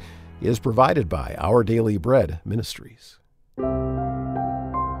Word is provided by Our Daily Bread Ministries.